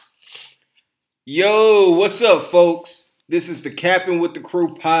Yo, what's up, folks? This is the Capping with the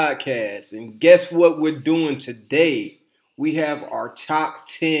Crew podcast, and guess what we're doing today? We have our top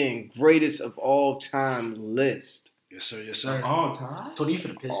 10 greatest of all time list. Yes, sir. Yes, sir. All time? Tony, you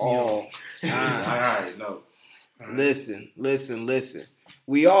finna piss me All off. time. All right, no. Listen.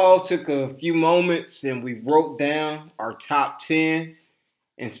 We all took a few moments and we wrote down our top 10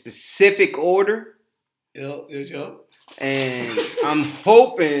 in specific order. Yep. And I'm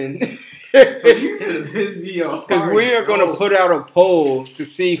hoping Tony, you finna piss me off. because we are going to put out a poll to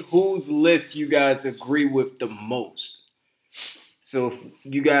see whose list you guys agree with the most. So if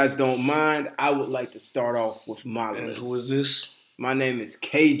you guys don't mind, I would like to start off with my And list. who is this? My name is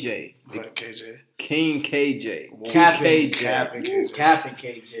KJ. Right, KJ. King KJ. Captain. Captain KJ. Captain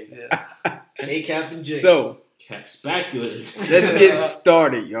KJ. Yeah. Hey, Captain J. So Cap speculative. let's get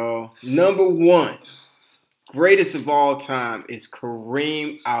started, y'all. Number one, greatest of all time is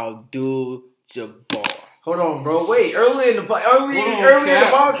Kareem Abdul-Jabbar. Hold on, bro. Wait, early in the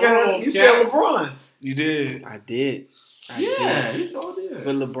Cap. podcast, you said Cap. LeBron. You did. I did. Yeah, did. you sure did.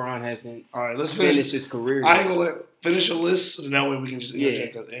 But LeBron hasn't All right, let's finished finish. his career. I ain't gonna finish your list, so that way we can just Yeah.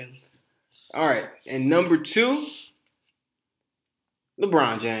 interject at the end. All right. And number two,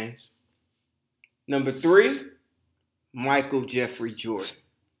 LeBron James. Number three, Michael Jeffrey Jordan.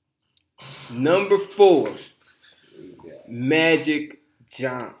 Number four, Magic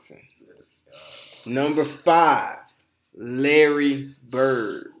Johnson. Number five, Larry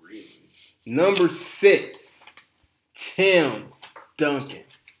Bird. Number six, Tim Duncan.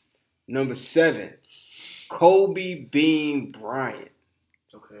 Number seven, Kobe Bean Bryant.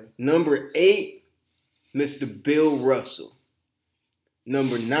 Okay. Number eight, Mr. Bill Russell.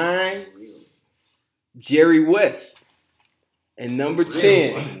 Number nine, Jerry West. And number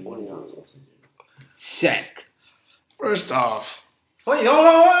 10, Shaq. First off, Wait, hold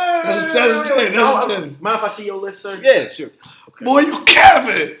on. That's 10. That's 10. Mind if I see your list, sir? Yeah, sure. Okay. boy, you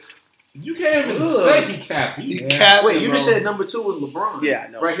capping. You can't even Ugh. say he cap. You Yeah. capping. Wait, you just bro. said number two was LeBron. Yeah,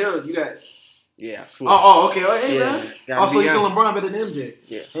 I know. Right here, you got. Yeah, I switched. Oh, okay. Oh, hey, Yeah, man. gotta Also, be you still honest. LeBron better than MJ.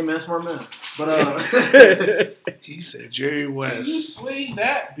 Yeah. Hey, man, smart man. But, He said Jerry Can you West. swing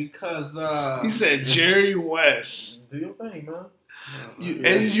that? Because, He said Jerry West. do your thing, man.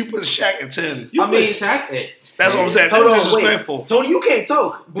 And you put Shaq at 10. you I put mean- Shaq at That's what I'm saying. Hold That's on, wait. disrespectful. Tony, you can't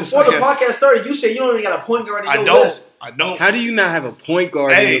talk. Yes, Before I the can. podcast started, you said you don't even got a point guard in I your don't. list. I don't. How do you not have a point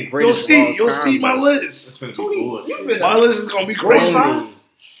guard in Hey, your you'll greatest of all see. You'll time, see my bro? list. Tony, you finna- My list is gonna be Great crazy. five?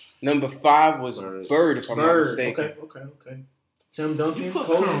 Number 5 was Bird. Bird, if I'm not Bird. mistaken. Okay. Tim Duncan, You put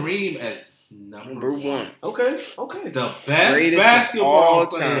Kobe. Kareem as Number 1. Okay. the best Greatest of basketball all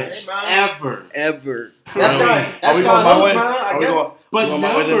player time. Hey, man. ever. Ever. That's Are not. That's we not going my way? man. I Are we guess. going? But Going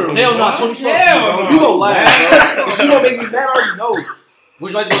my way number then? Hell no, one? Tony, fuck Hell you, bro. no. You go last, bro. If you gonna make me mad, I already know.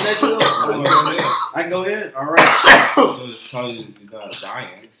 Would you like to go next? I can go ahead. All right. So it's telling you you're not dying.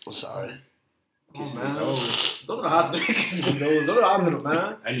 I'm sorry. Come Kiss on, his man. toes. Go to the hospital. Go to the hospital,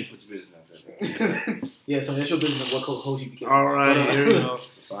 man. I need to put your business out there. Yeah, Tony, that's your business. What hose you be All right, here we go.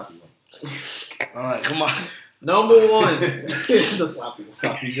 Sloppy ones. All right, come on. Number one. The sloppy one.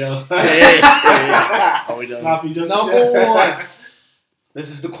 Sloppy Joe. Hey. Are we done? Sloppy Joe. Number one. This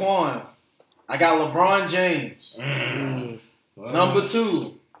is the Quan. I got LeBron James. Number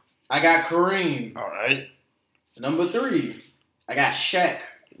two, I got Kareem. All right. Number three, I got Shaq.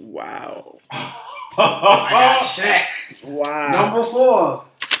 Wow. I got Shaq. Wow. Number four,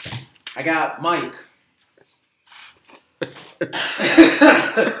 I got Mike.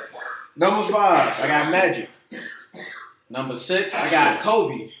 Number five, I got Magic. Number six, I got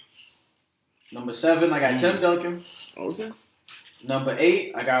Kobe. Number seven, I got Tim Duncan. Okay. Number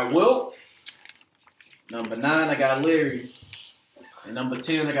eight, I got Wilt. Number nine, I got Larry. And number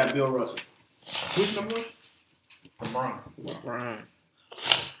 10, I got Bill Russell. Who's number one? LeBron. LeBron.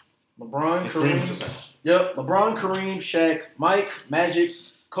 LeBron, Kareem was Kareem. the second. Yep, LeBron, Kareem, Shaq, Mike, Magic,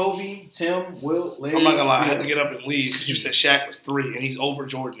 Kobe, Tim, Wilt, Larry. I'm not gonna lie. I had to get up and leave because you said Shaq was 3, and he's over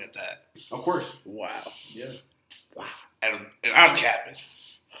Jordan at that. Of course. Wow. Yeah. And I'm capping.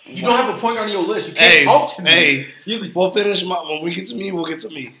 You don't have a point guard on your list. You can't talk to me. Hey, You, we'll finish when we get to me. We'll get to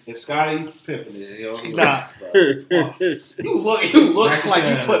me. If Scotty's pimping it, you know, He's not. you look like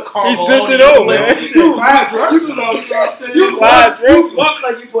you put Karl He Malone. sits it in your over, list. man. You Clyde Drexler, though, you know what I'm saying? You Clyde Drexler. look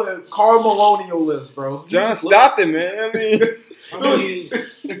like you put Karl Malone in your list, bro. You John just look- Stockton, man. I mean, I mean,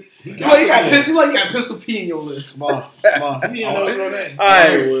 You like you got pistol. You like you got Pistol P in your list. Come on, come on. you didn't know his real name. all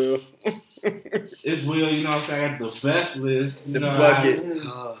right, Will. It's Will, you know what I'm saying? I got the best list. You The know, bucket.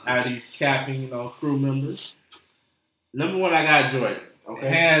 Out of these capping, you know, crew members. Number one, I got Jordan. Okay.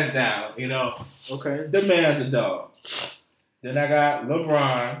 Hands down, you know. Okay. The man's a dog. Then I got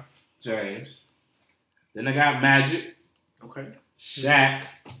LeBron James. Then I got Magic. Okay. Shaq.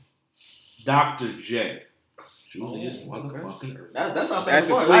 Dr. J. Julius motherfucking Earth. That's not That's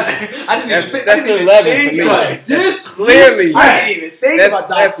saying a I didn't That's even the 11 for me. Like, this Clearly. I didn't even think about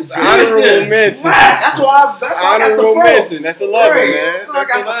That's Dr. J. honorable mention. That's why I got the Honorable throw. mention. That's 11, Right. man. I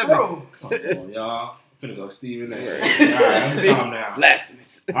That's got the 11. throw. Come on, y'all. I'm finna go Stephen A. Right. Alright, I'm calm down.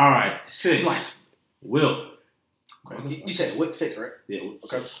 Blasphemous. Alright, 6. Wilt. Okay. You said what 6, right? Yeah.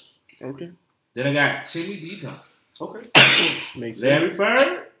 Okay. Okay. Then I got Timmy D. Duncan. Okay. Makes Larry sense.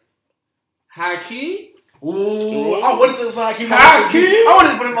 Bird. Hakeem. Ooh, I wanted to put Hakeem. Hakeem? I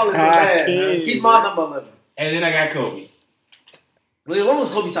wanted to put him on the list so bad. Hakeem. He's my number 11. And then I got Kobe. Well, as long as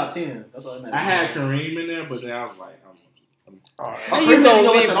Kobe top 10, that's all that matters. I had Kareem in there, but then I was like, How Kareem you isn't gonna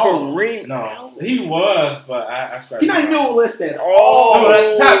your leave list at all. Kareem? no, he was, but I scratched. He's not in your list at all. Oh,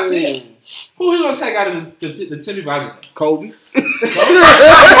 that top 10. Who he gonna take out of the Timmy Rogers? Kobe.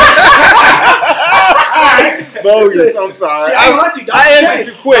 Alright. Bogus. I'm sorry. See, I like you, Dr. I J.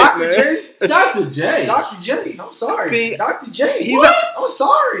 answered too quick, Dr. man. J. Dr. J. Dr. J. I'm sorry. See, Dr. J. he's What? a- I'm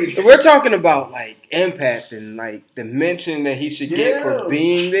sorry. If we're talking about like impact and like the mention that he should get for Yeah.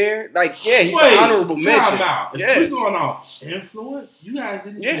 being there, like he's Wait, an honorable mention. time out. If Yeah. we're going off influence, you guys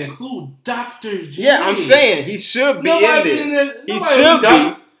didn't even include Dr. J. Yeah, I'm saying he should be Nobody in there. He nobody should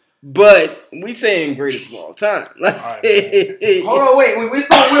done- be, but we saying greatest of all time. Like, Hold on, wait. We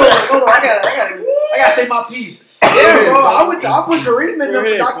still Will. Hold on. I gotta say my piece. Yeah, bro. I put Kareem in there Go for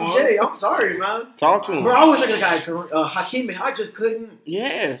ahead, Dr. Quan. J. I'm sorry, man. Talk to him. Bro, I wish I could have got Hakeem, and I just couldn't.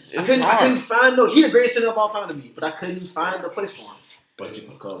 Yeah, I couldn't find no. He the greatest center of all time to me, but I couldn't find a place for him. But you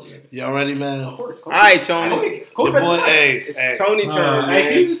can call it. Y'all ready, man? Of course. All right, Tony. Kobe Your better boy, than hey, It's Tony turn, Hey,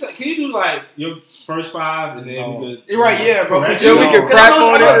 man. can you do like your first 5 and then No. we could? You're right, yeah, bro. Correct. Then we No. can crap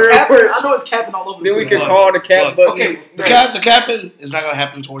on it real quick. I know it's capping all over. Then we the can place. call the cap Look, button. Okay, The capping is not gonna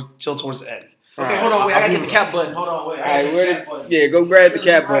happen till towards the end. Okay, hold on, wait. I gotta get the cap button. Hold on, wait. All right, yeah, go grab the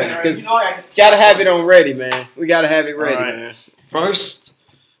cap button because You know I got the gotta cap have button. it on ready, man. We gotta have it ready, All right. man. First,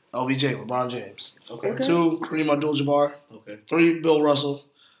 LBJ, LeBron James. Okay. 2, Kareem Abdul-Jabbar. Okay. 3, Bill Russell.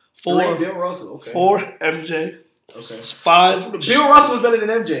 4, Bill Russell. Okay. 4, MJ. Okay. 5, Bill Russell was better than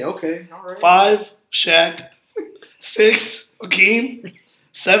MJ. Okay. All right. 5, Shaq. 6, Hakeem.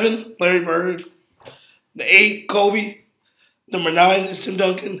 7, Larry Bird. 8, Kobe. Number 9 is Tim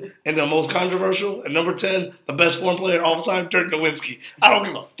Duncan. And the most controversial, and number 10, the best foreign player of all time, Dirk Nowitzki. I don't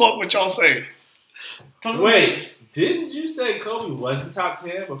give a fuck what y'all say. Wait, didn't you say Kobe wasn't top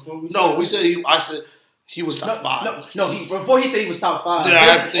 10 before we? No, I said he was top 5. No. Before he said he was top 5. Then I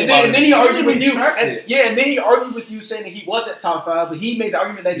have to think about and then he argued with you. Retract And, it. yeah, and then he argued with you saying that he wasn't top 5, but he made the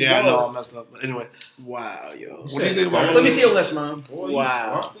argument that he Yeah, I know I was. messed up. But anyway, Wow, yo. what do you think about Let me see your list, man. Boy, you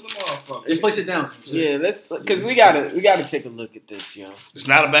Wow. drunk in the motherfucker. Just place it down. Yeah, let's because we gotta take a look at this, yo. It's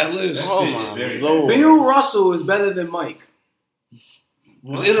not a bad list. Oh shit my is very lord. Bill Russell is better than Mike.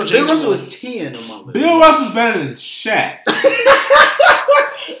 It's Bill interchangeable. Russell is 10 on my list. Bill Russell's better than Shaq.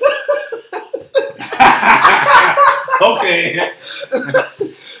 Okay.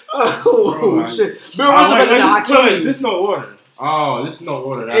 Oh, Bro, shit. Bill Russell better than Hakeem. This no order. Oh, this is no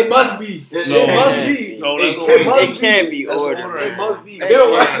order. It must be. No. It must be. No, that's it, order. must it can't be That's ordered. order. It must be. That's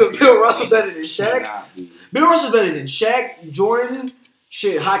Bill right. Russell better than Shaq. Bill Russell better than Shaq, Jordan,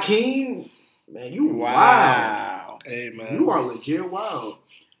 shit, Hakeem. Man, you wild. Wow. Hey, man. You are legit wild.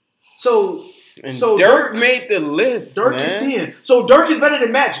 So And So Dirk Dirk- made the list. Dirk man. is 10. So Dirk is better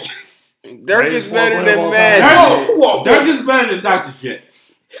than Magic. Dirk Greatest is better ball player of than all Magic. time. Whoa. Dirk is better than Dr. J.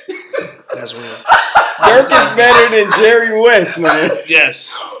 That's real. Dirk is better than Jerry West, man.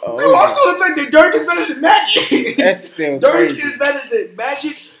 Yes. Oh, Bro, I'm still thinking that Dirk is better than Magic. that's still Dirk crazy. is better than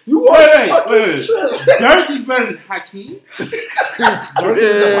Magic. You are Wait, fucking wait. tripping. Dirk is better than Hakeem. Dirk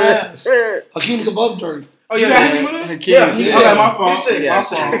is the last. Hakeem's above Dirk. Oh You yeah, got yeah, him yeah. with it? Hakeem Yeah, is he's sick. Okay, my fault. He's sick. Yeah, My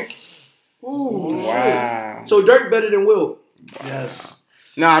fault. Ooh, Wow. shit. So Dirk better than Will. Yes.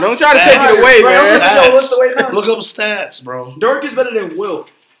 Nah, don't try to take Stats. it away, Right, man. I'm looking- what's the way now? Look up stats, bro. Dirk is better than Will.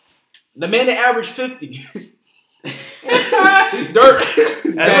 The man that averaged 50. Dirk.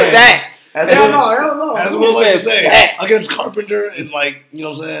 Stats. Hell no. As Will likes to said say, stats. against Carpenter and like, you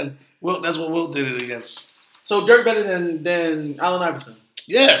know what I'm saying? Will, that's what Will did it against. So Dirk better than Allen Iverson.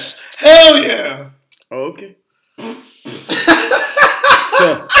 Yes. Hell yeah. Okay.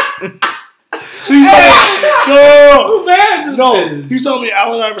 So, Who mad is No, this? you told me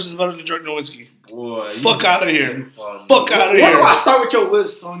Allen Iverson's better than Dirk Nowitzki. Boy, Fuck you- outta here. you funny. Fuck out of Where do I here. start with your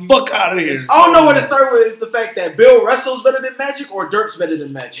list, Tony? Fuck out of here. I don't know where to start with. Is the fact that Bill Russell's better than Magic or Dirk's better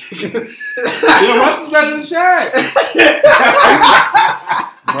than Magic? Bill Russell's better than Shaq.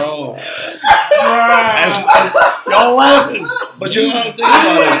 Bro. Right. As y'all laughing, but you gotta think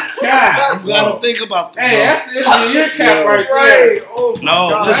about it. cap. You gotta think about this. Hey, bro. that's the end of the year cap right there. Right. Oh my No,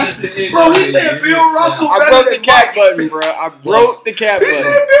 God. listen. That's the end Bro, of he the said year Bill Russell I better broke than the cap Mike. button, bro. I broke the cap He button.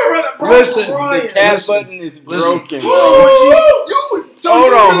 said Bill Russell. Bro, Listen, I'm crying. The cap Listen. button is Listen. broken, Hold bro. on, G. So Hold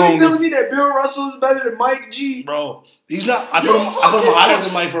you on, really homie. telling me that Bill Russell is better than Mike G? Bro, he's not. I put him higher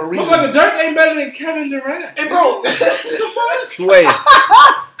than Mike for a reason. Motherfucker, Dirk ain't better than Kevin Durant. And bro, Sway.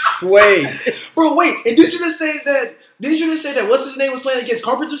 bro, wait. And did you just say that? Didn't you just say that what's his name was playing against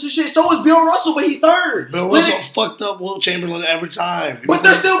Carpenters and shit? So was Bill Russell, but he third. Bill Russell fucked up Will Chamberlain every time. But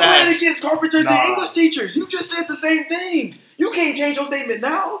they're still playing Stats. against Carpenters Nah. and English teachers. You just said the same thing. You can't change your statement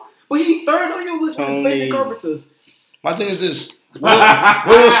now. But he third on your list with facing Carpenters. My thing is this.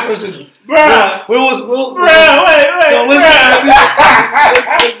 Will was first in. Bruh. Will was. Will. Bruh, wait. No, listen.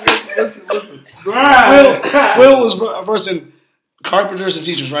 Bruh. Will was versing carpenters and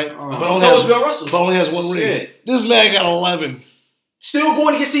teachers, right? So was Bill Russell. But only has one ring. Shit. This man got 11. Still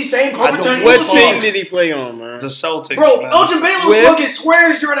going against these same Carpenters and What English team teachers. did he play on, man? The Celtics, Bro, man. Elgin Baylor was With- smoking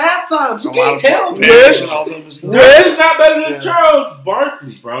squares during halftime. You A lot can't of tell. fucking With- bitch and all them is- Dirk is not better than Charles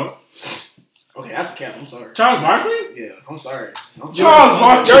Barkley, bro. Okay, that's a cap. I'm sorry. Charles Barkley? Yeah, I'm sorry.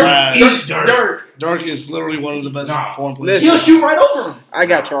 Charles Barkley. Dirk. Dirk is literally one of the best Nah. foreign players. He'll shoot right over him. I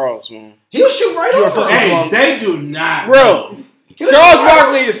got Charles, man. He'll shoot right You're over fucking him. Hey, drunk. they do not. Bro, He'll Charles shoot right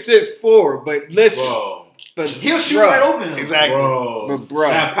Barkley is 6'4", but listen. Bro. But He'll shoot bro, right over him. Exactly. Bro. But bro,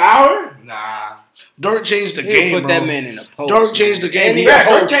 That power? Nah. Dirk changed the he'll game, put bro. that man in a post. Dirk changed the game. And he Yeah, a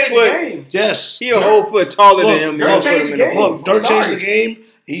whole Dirk changed the foot. game. Yes. He a whole foot taller Look, than him. Dirk He'll put changed him the in a game. post. Look, Dirk I'm changed sorry. the game.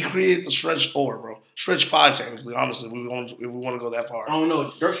 He created the stretch 4, bro. Stretch 5, technically, honestly, if we want to go that far. I don't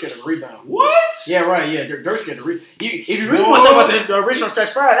know. Dirk's scared of the rebound. What? Yeah, right. Yeah, Dirk's scared of the rebound. If you really want to talk about the original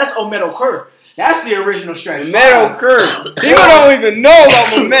stretch five, that's Omedo Kerr. That's the original stretch Metal five. Kerr. People don't even know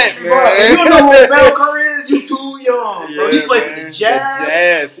about my man, Bro, if you man. don't know who Omedo Kerr is, you too young, bro. Yeah, He's played for man. the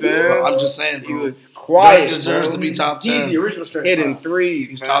Jazz. man. Bro, I'm just saying, He bro. was quiet. Dirk deserves bro. to be top He's 10. the original stretch hitting five. threes.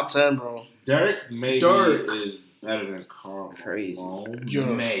 He's man. top 10, bro. Dirk maybe Dirk. is better than Karl. Crazy. Malone. You're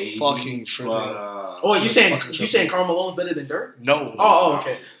Maybe, fucking tripping. but, Oh, you saying Fucking Karl Malone's better than Dirk? No. Oh,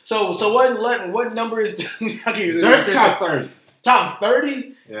 okay. So what number is I'll give you this. Dirk top 30. Top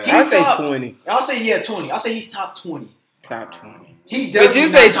 30? Yeah. I say top- 20. I'll say 20. I'll say he's top 20. Top 20. He Did definitely you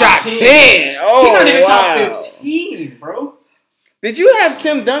say not top 10? Oh, He's not even wow. top 15, bro. Did you have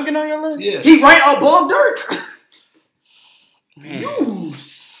Tim Duncan on your list? Yeah. He right above Dirk. Man. You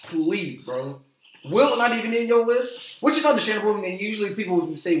sleep, bro. Wilt not even in your list, which is understandable. And usually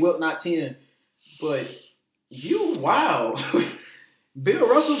people say Wilt not 10, but you, wow. Bill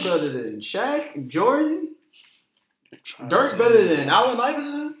Russell better than Shaq, Jordan. Dirk's better than Allen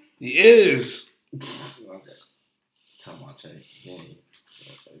Iverson. He is. Okay. Tell my change the game.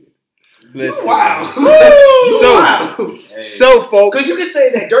 Listen. Wow. So- wow. Hey, So, folks. Because you can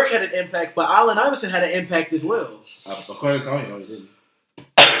say that Dirk had an impact, but Allen Iverson had an impact as well. according to Tony, no, he didn't.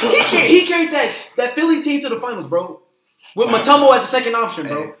 He carried that Philly team to the finals, bro. With Mutombo as a second option,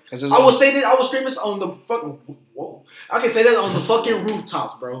 bro. Hey, I will say this. I will stream this on the fucking. Whoa! I can say that on the fucking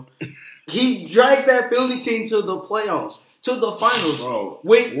rooftops, bro. He dragged that Philly team to the playoffs, to the finals Bro.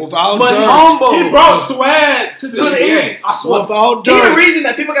 with Without Mutombo. He brought swag to the to the game. end. I swear. Without He the Dirk. reason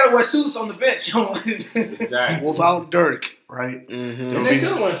that people gotta wear suits on the bench. Exactly. Without Dirk, right? Mhm. And they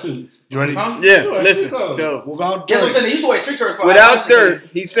still wear suits. You ready? Huh? Yeah, Sure, listen. sure. So, Without Yes, I'm Dirk, saying they used to wear street clothes. without Dirk,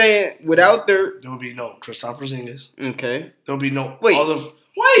 he's saying without Dirk. there would be no Kristaps Porzingis. Okay. There would be no Wait. other.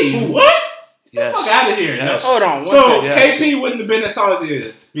 Wait, what? Yes. Fuck out of here. Yes. Hold on. One So second. Yes. KP wouldn't have been as tall as he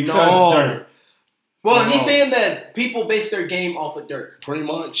is because No. Dirk. Well, he's No. saying that people base their game off of Dirk. Pretty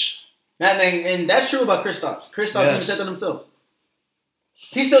much. And that's true about Kristaps. Kristaps even Yes. said that himself.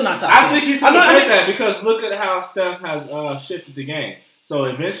 He's still not top I 10. think he's I going know- to I take mean- that because look at how Steph has shifted the game. So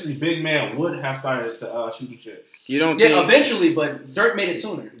eventually, big man would have started to shoot and shit. You don't Yeah, think? eventually, but Dirk made it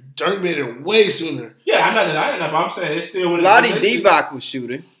sooner. Dirk made it way sooner. Yeah, I'm not denying that, but I'm saying it still would Lottie have. Divac was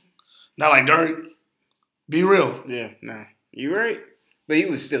shooting. Not like Dirk. Be real. Yeah, nah. You right. But he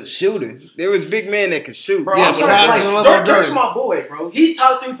was still shooting. There was big men that could shoot. Bro, Yeah, I'm but sorry. not Like, to the level of Dirk's Dirk. my boy, bro. He's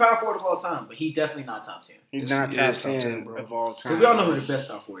top 3 power forward of all time, but he definitely not top 10. He's Yes, not he top is top 10, 10, bro. of all time. Because we all know who the best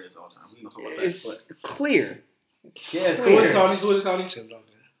power forward is of all time. We gonna talk about that. It's clear. Yeah, it's Who clear. is Tony? Who is Tony? Tim Duncan.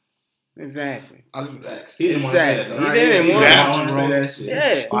 Exactly. I'll give you that. Facts. He didn't want to say that. Exactly. Though. He didn't He want to, wanna bro. say that shit.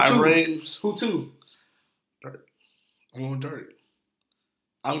 Yeah. 5 two? rings. Who two? I'm going Dirk.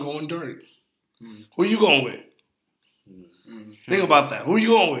 I'm going Dirk. Mm. Who you going with? Think about that. Who you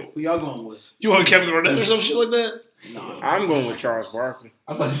going with? Who y'all going with? You want Kevin Garnett or some shit like that? No. I'm going with Charles Barkley.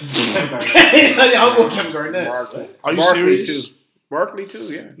 I thought you was saying Yeah, I'm going Kevin Garnett. Barkley. Are you Barkley serious? too. Barkley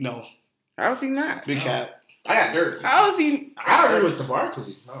too, yeah. No. How's he not? Big cap. I got Dirk. How is he? I agree with the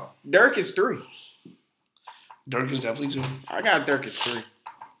Barkley. No. Dirk is 3. Dirk is definitely 2. I got Dirk as 3.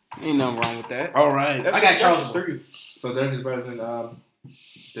 Ain't nothing wrong with that. All right. That's I got Charles as acceptable. 3. So Dirk is better than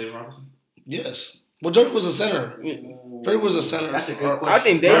David Robinson? Yes. Well, Dirk was a center. Dirk was a center. That's a good question. I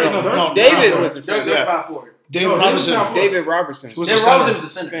think David, No, David no, was a Dirk center. Dirk's 5'4". David No, Robinson. David Robertson. He was a David center. Robinson was a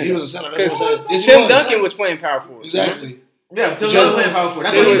center. He was a center. That's what I'm saying. Yes, he Tim was. Duncan was playing power forward. Exactly. Yeah, Tim Just- Duncan playing power forward.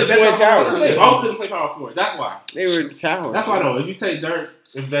 That's They why he's were the best twin power towers. forward. They both couldn't play power forward. That's why. They were towers. That's why though. If you take Dirk,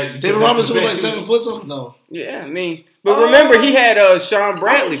 David Robinson was like 7 foot something though. Yeah, I mean, but remember he had Sean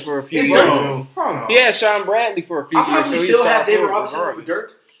Bradley for a few He's years. young. So Hold on. he had Sean Bradley for a few I years. probably So he's still have power David forward Robinson over regardless.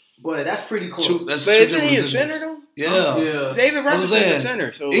 Dirk, but that's pretty close. That's But two isn't different he a positions. center though? Yeah. Yeah. David That's what I'm Robinson's a saying.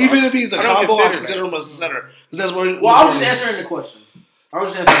 center. So Even if he's a I don't combo, I consider consider that. him as a center. 'Cause that's where. Well, I was just answering the question. I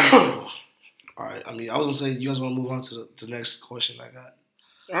was just answering. All right. I mean, I was gonna say you guys want to move on to the next question I got.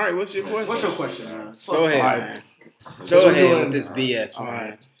 All right, what's your question? What's your question, man? Go ahead, All right. man. That's Go what we're ahead doing. with this BS, All man.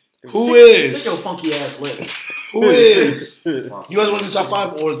 right. Who Pick your is? funky ass list. Who is? You guys want to do top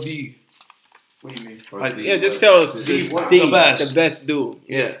 5 or the? What do you mean? Like, Yeah, just tell us The best. the best dude.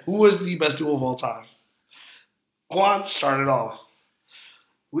 Yeah. Who is the best duo of all time? Juan started off.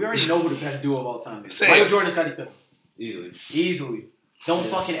 We already know who the best duo of all time is. Say Michael it. Jordan and Scottie Pippen. Easily. Don't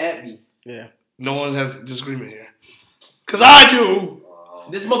fucking at me. Yeah. No one has disagreement here. Cause I do.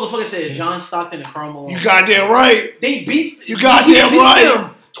 This motherfucker said John Stockton and Karl Malone. You goddamn right. They beat. You goddamn he beat right. them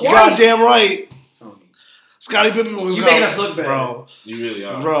You twice. goddamn right. Tony, Scottie Pippen was You making us look bad. bro. You really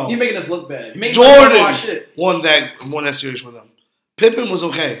are. Bro. You making us look bad. You making Jordan. us look like shit. won that series for them. Pippen was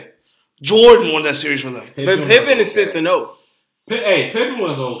okay. Jordan won that series for them. But Pippen is 6-0. Pippen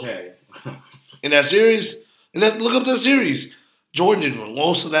was okay. In that series, look up the series. Jordan did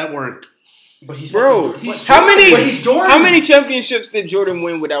most of that work. But he's Bro, fucking Jordan. how many? But he's Jordan. How many championships did Jordan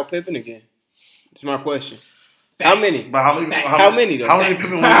win without Pippen again? That's my question. How many? But how many? How many though? How many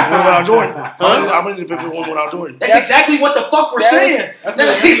Pippen won without Jordan? How many did Pippen win without Jordan? That's exactly what the fuck we're saying. That's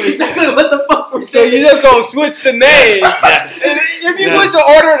exactly what the fuck we're So saying. you just gonna switch the names? Yes. And if you Yes. switch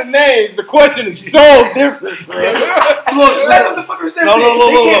the order of the names, the question is so different, bro. That's what the fuck we're saying. No,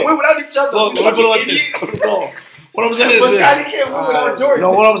 They can't win without each other. Look, You let me put it like fucking this. idiot. No. What I'm saying is But Scottie this. can't win without Jordan.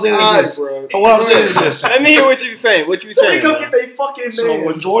 No, what I'm saying is this. bro. No, what I'm saying is this. Let me hear what you saying. What you Somebody saying? come get they fucking man. So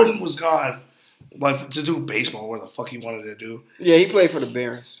when Jordan was gone, like to do baseball, where the fuck he wanted to do, Yeah, he played for the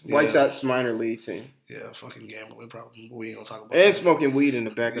Barons, Yeah. White Sox minor league team, yeah, fucking gambling problem. We ain't gonna talk about and that. smoking weed in the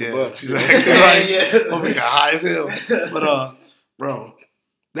back of Yeah, the bus. exactly right. Yeah. Oh, we got high as hell. But bro,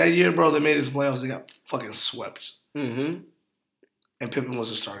 that year, bro, they made it to playoffs. They got fucking swept, Mm-hmm. and Pippen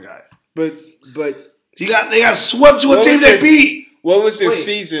was a star guy. But They got swept to a What team was they this? beat. what was their Wait.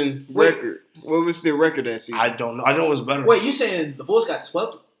 season Wait. record? What was their record that season? I don't know. I know it was better. Wait, you saying the Bulls got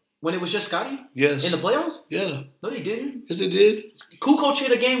swept when it was just Scottie Yes. in the playoffs? Yeah. No, they didn't. Yes, they did. Kukoc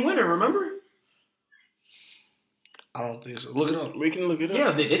hit a game winner. Remember? I don't think so. Look it up. We can look it up.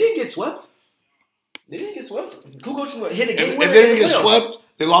 Yeah, they didn't get swept. They didn't get swept. Kukoc hit a game If winner. they didn't in the get playoffs. swept,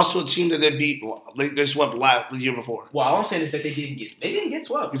 they lost to a team that they beat. They swept the year before. Well, all I'm saying is that they didn't get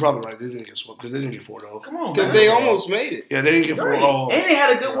swept. You're probably right. They didn't get swept because they didn't get 4-0. Come on, Because man. they almost made it. Yeah, they didn't get 4-0. Right. And they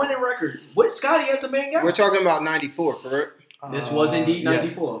had a good winning record with Scottie as the main guy. We're talking about 94, correct? This was indeed yeah.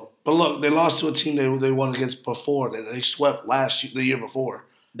 94. But look, they lost to a team they won against before. They swept the year before.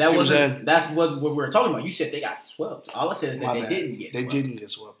 That You wasn't. understand? That's what we were talking about. You said they got swept. All I said is that My they bad. didn't get They swept. didn't get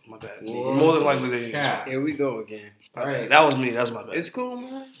swept. My bad. Whoa. More than likely they didn't get Yeah. swept. Here we go again. My Right. bad. That was me. That's my bad. It's cool,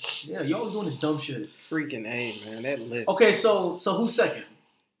 man. Yeah, y'all was doing this dumb shit. Freaking A, man. That list. Okay, so who's second?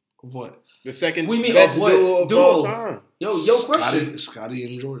 What? The second We mean best of what? duo of Duo. all time. Yo, question Scotty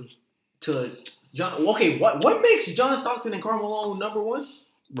and Jordan. to John. Okay, what makes John Stockton and Karl Malone number one?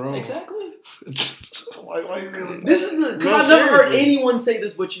 Bro. Exactly. why is it like This is the because No, I've never heard seriously. anyone say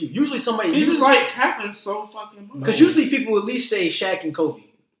this but you. Usually somebody. He's just like capping so fucking much. Because usually people at least say Shaq and Kobe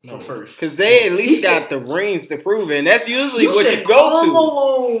No. for first. Because they at He least said- got the rings to prove it. And that's usually what said you go Karl to.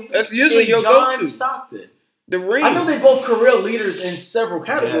 Malone That's usually and your John go-to. Stockton. The rings. I know they both career leaders in several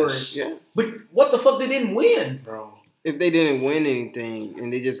categories. Yeah. But what the fuck they didn't win? Bro. If they didn't win anything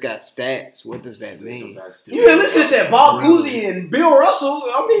and they just got stats, what does that mean? You at least could say Bob Cousy and Bill Russell.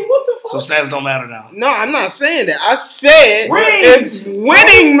 I mean, what the So fuck? stats don't matter now. No, I'm not saying that. I said Rings. it's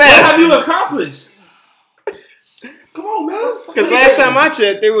winning What have you matters. accomplished? Come on, man. Because last time I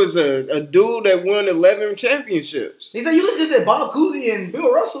checked, there was a dude that won 11 championships. He said you at least could say Bob Cousy and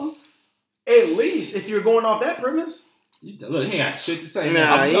Bill Russell. At least if you're going off that premise. Look, he ain't got shit to say.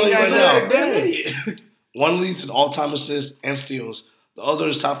 Nah, I'm he telling you ain't right got now. nothing to Damn say. idiot. One leads in all-time assists and steals. The other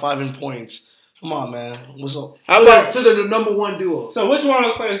is top 5 in points. Come on, man. What's up? How about To the number one duo. So which one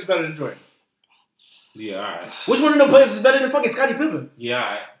of those players is better than Jordan? Yeah, all right. Which one of them players is better than fucking Scottie Pippen? Yeah, all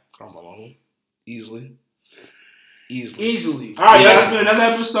right. Karl Malone. Easily. All right, y'all. That's been another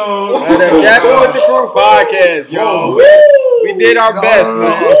episode. The Capping with the Crew podcast, yo. We did our best,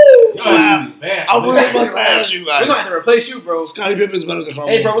 man. I really want to ask you guys. We're going to have to replace you, bro. Scottie Pippen's better than Karl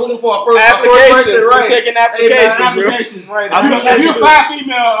Hey, bro, Malone. we're looking for our first Applications. right? We're taking applications. Right. If you're a fly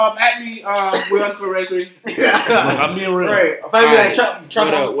female, at me, @me_Ray3. I'm being real. Right.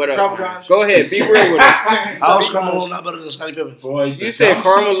 What up? Go ahead, be real with us. How is Karl Malone not better than Scottie Pippen? Boy, You said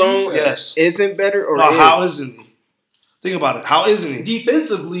Karl Malone Yes. isn't better or No, is? how isn't he? Think about it. How isn't he?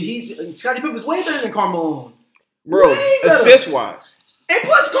 Defensively, Scottie Pippen's way better than Karl Malone. Bro, assist-wise. And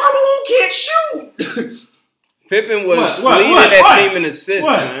plus, Karl Malone can't shoot. Pippen was What? leading that team in assists,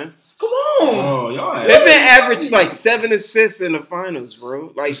 What? man. Come on. Oh, y'all. Pippen averaged like 7 assists in the finals,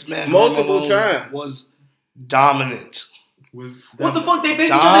 bro. Like This man, multiple Karl Malone times. was dominant. What the fuck? They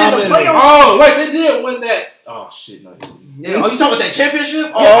basically did in the Dominant. playoffs. Oh, wait, they did win that. Oh, shit. No, Yeah. Oh, you talking about that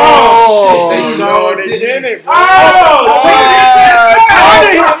championship? Oh, shit. no, they didn't, bro.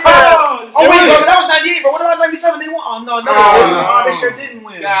 Oh, wait, bro, that was 98, but what about 97? They won. Oh, no. They sure didn't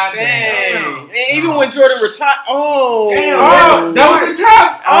win. God Dang. And even when Jordan retired. Oh. Damn. That was the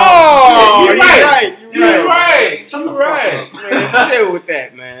top. Oh, You're right. You're right. Shut the Right. fuck up. Man, chill with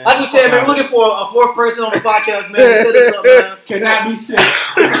that, man. Like you said, man, we're looking for a fourth person on the podcast, man. Set us up, man. Cannot be sick.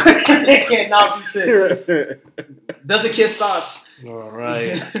 Cannot be sick. Doesn't kiss thoughts. All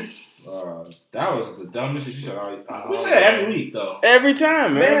right. That was the dumbest shit you said. We say that every week, though. Every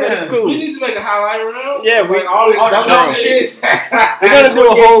time, man. But it's cool. We need to make a highlight round. Yeah, like all the dumb shit. We're gonna do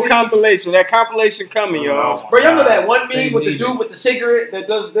a whole compilation. That compilation coming, y'all. Bro, y'all know that one meme with the dude with the cigarette that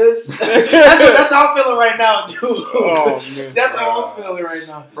does this? that's how I'm feeling right now, dude. Oh, man. That's how I'm feeling right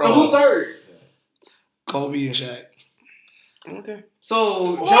now. Bro. So who's third? Kobe and Shaq. Okay.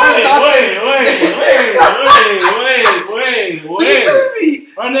 So John Stockton. Wait. So you telling me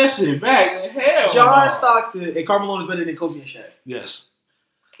Run that shit back, man. Hell John no. Stockton and Karl Malone is better than Kobe and Shaq? Yes.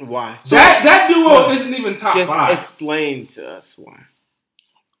 Why? So that duo isn't even top Just 5. explain to us why.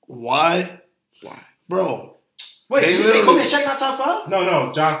 Why? Bro. Wait, They you say literally- Kobe and Shaq not top 5?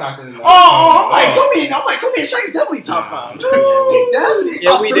 No, John Stockton. And I'm like Kobe and Shaq is definitely top 5. He definitely Yeah,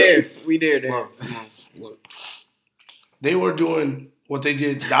 top we 3. there. We there. Look. They were doing what they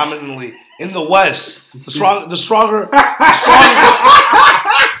did dominantly in the West. The stronger.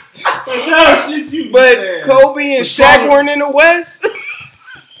 But Kobe and Shaq weren't in the West.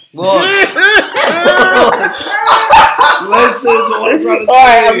 Look. Listen to what I'm trying to say. All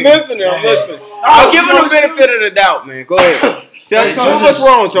right, I'm listening. I'll give them the benefit of the doubt, man. Go ahead. Prove us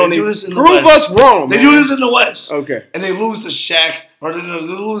wrong, Tony. Prove us wrong, man. They do this in the West. Okay. And they lose to Shaq, or they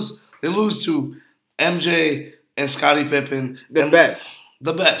lose to MJ and Scottie Pippen. The best.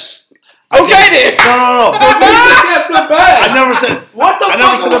 The best. Okay then. No. The best. I never said. What the fuck? I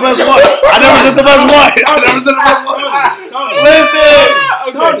never said the best one. I never said the best one.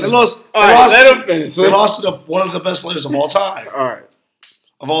 Listen. They lost. Let him finish. They lost to one of the best players of all time. All right.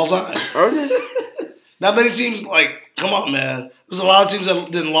 Of all time. Okay. Not many teams, come on, man. There's a lot of teams that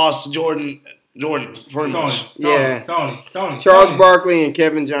didn't lose to Jordan, pretty much. Tony. Charles Barkley and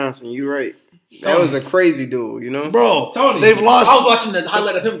Kevin Johnson. You right. That was a crazy duel, you know? Bro, Tony. they've lost. I was watching the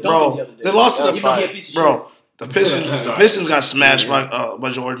highlight of him dunking the other day. They lost to Even though he a piece of Bro, the Pistons got smashed by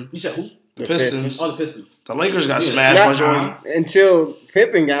Jordan. You said who? The Pistons. Oh, the Pistons. The Lakers got smashed by Jordan. Until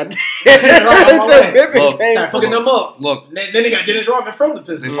Pippen got there. Until Pippen came. Started fucking them up. Look. Then they got Dennis Rodman from the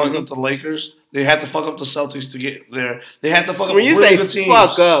Pistons. They fucked up the Lakers. They had to fuck up the Celtics to get there. They had to fuck up When you really say good teams.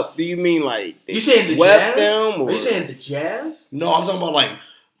 fuck up, do you mean they you saying the swept Jazz? them? Or? Are you saying the Jazz? No, I'm talking about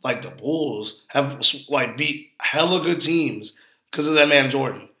like the Bulls have beat hella good teams because of that man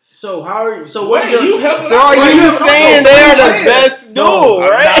Jordan. So how are you? So Wait, what is your? are you saying they're the best duel,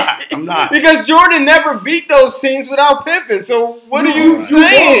 right? I'm not. Because Jordan never beat those teams without Pippen. So what are you You're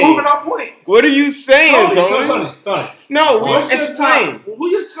saying? proving our point. What are you saying, Tony? Tony. No, What's your explain. Who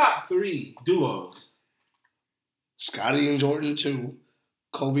your top 3 duos? Scottie and Jordan 2,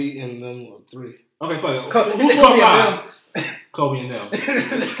 Kobe and them 3. Okay, fuck Kobe, Who's 4-5? Kobe and them.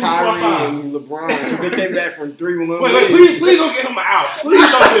 Kyrie and LeBron, because they came back from 3-1. Wait, please don't get him out. Please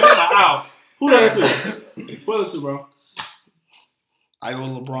don't get him out. Who the other 2? Who are the 2, bro? I go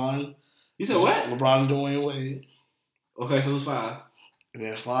LeBron. You said what? LeBron, Dwayne Wade. Okay, so who's 5? And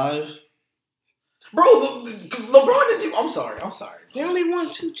then 5. Bro, because LeBron and you. I'm sorry. They only won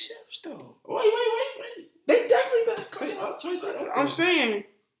 2 chips, though. Wait. They definitely better. I'm saying,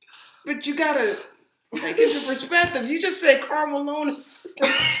 but you gotta take into perspective. You just said Karl Malone.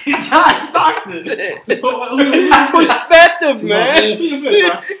 John Stockton. Perspective,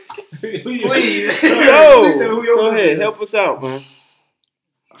 man. Please. Yo, Please tell me who your go fifth ahead. is. Help us out, man.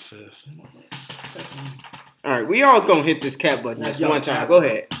 My fifth. All right, we all gonna hit this cap button just one time. Go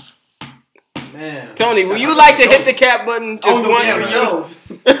ahead. Man. Tony, would you like to hit the cap button just Oh, once? yeah, for myself.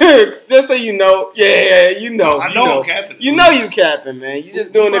 you? Just so you know. Yeah, you know. I you know know. I'm capping. You know you capping, man. You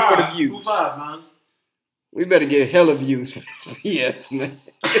just doing it for the Who views. 5, man? We better get hella views for this BS, man.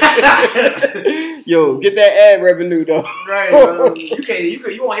 Yo, get that ad revenue though. Right.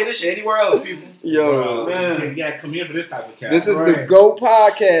 You won't hear this shit anywhere else, people. Yo, man. You gotta come here for this type of cap. this is Right. the GOAT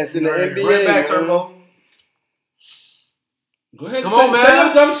podcast in the Right. NBA. Run it back, man. Turbo. Go ahead. Come say, on, man. Say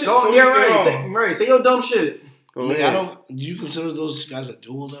your dumb shit. Go, so yeah, we can right. go on. Say your dumb shit. Go I mean, ahead. do you consider those guys a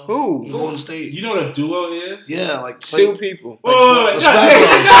duo though? Who? Golden State. You know what a duo is? Yeah, like Two people. Oh, the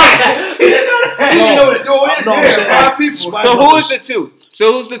Splash You didn't know what to do it? No, I'm Yeah, saying, 5 people. Splash So who Brothers. is the two?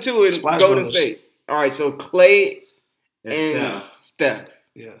 So who's the two in Splash Golden Brothers. State? All right, so Clay It's and Steph.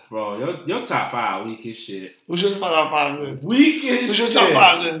 Yeah. Bro, your top 5 weak as shit. Who's your top 5 then? Weak as Who's your shit. top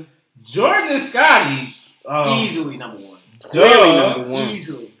 5 then? Jordan and Scotty. Easily number 1. Clearly number one.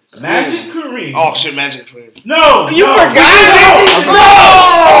 Easily. Magic Kareem. Oh shit, Magic Kareem. No. You no, forgot?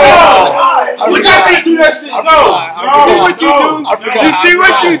 No. I We forgot. gotta do that shit. I No. forgot. You see what you do? I forgot. You see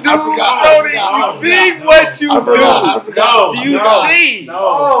what you do, I forgot. Tony? I You forgot. see what you I forgot. do? Do you No. see? No.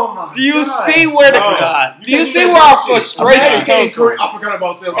 Oh my Do you God. see where the? No. forgot. Do you can't see do where our that shit. frustration Magic comes and from? Kareem. I forgot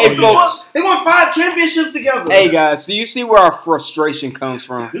about them. Hey, folks. They won 5 championships together. Hey guys, do you see where our frustration comes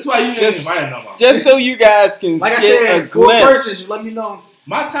from? This is why you ain't Just- invited no more. Just so you guys can Like I get a said, one glimpse. person, just let me know.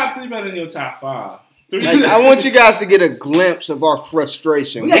 My top 3 better than your top 5. Like, I want you guys to get a glimpse of our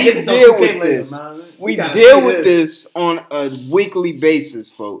frustration. We gotta get this on deal 2K with later, this. man. We gotta deal see with this on a weekly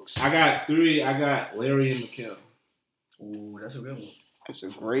basis, folks. I got 3. I got Larry and McKell. Ooh, that's a good one. That's a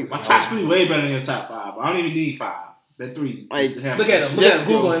great My one. top 3 way better than your top 5. I don't even need 5. That 3. Like, just have Look at him. Look Yes, at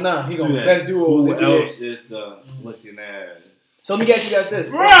him Googling now. He gonna Yeah. best duos. Who in the NBA. else is the looking ass? So let me ask you guys this.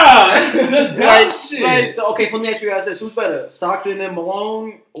 Bruh, that's the dumb Like- shit. like- So okay, so let me ask you guys this: who's better, Stockton and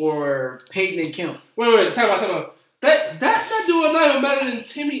Malone or Peyton and Kemp? wait, talk about. That duo not even better than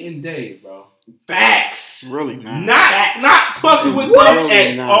Timmy and Dave, bro. Facts. Really not. Not fucking with What? them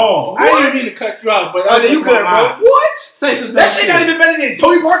at Nah. all. I didn't mean to cut you off, but Oh, you good, bro? What? Say some That shit not even better than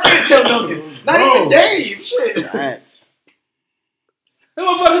Tony Parker and Tim Duncan. Not Bro. even Dave. Shit. Facts. Them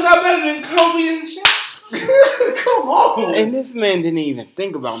motherfuckers not better than Kobe and Shaq. Come on. And this man didn't even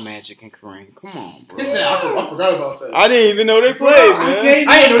think about Magic and Kareem. Come on, bro. Listen, I forgot about that. I didn't even know they played, I man. gave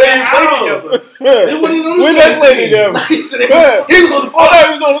I didn't know they even played out. together. They wouldn't even on the When same they played team. together. He said Yeah. he was on the Oh, Bucks.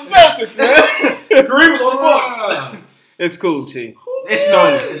 he was on the Celtics, man. Kareem was on the Bucks. Ah. It's cool, T. It's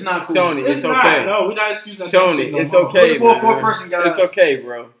Tony. not. It's not cool. Tony, It's it's not. okay. No, we're not excusing that Tony, shit no it's more. okay, Look for a man. four-person guy. It's okay,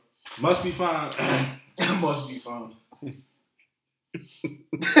 bro. Must be fine. Must be fun.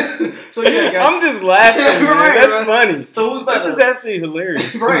 So yeah, guys. I'm just laughing, man. Right, That's right. funny. So who's This better? is actually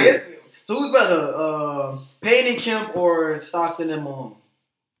hilarious. Right. So who's better, Payne and Kemp or Stockton and Malone?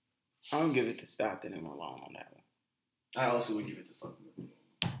 I'll give it to Stockton and Malone on that one. I also would give it to Stockton.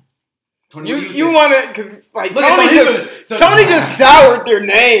 You want to, because like Look at Tony just soured their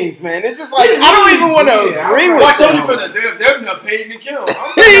names, man. It's just like I don't even want to Yeah, agree with Why Tony them. finna? They're not Payne and Kemp.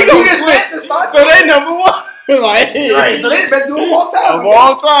 He gonna just flip. said the Stockton. So they number one, like Right. So they the best duo of all time. of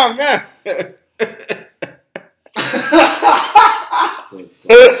all time, man.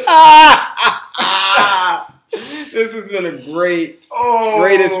 This has been a great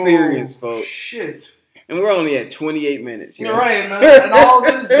experience, folks. Shit. And we're only at 28 minutes. You're right, man. And all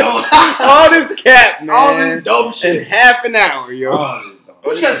this dumb, all this cap, man. all this dumb in shit. half an hour, yo.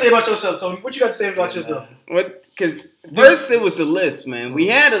 What you got to say about yourself, Tony? What you got to say about yourself? What? Because first it was the list, man. We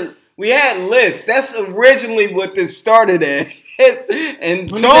had lists. That's originally what this started at. And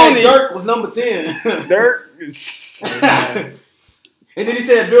When Tony, he said Dirk was number 10. Dirk. And then he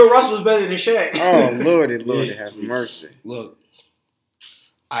said Bill Russell was better than Shaq. Oh Lordy, Yeah. have mercy. Look,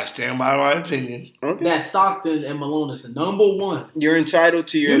 I stand by my opinion. Okay, That Stockton and Malone is the number one. you're entitled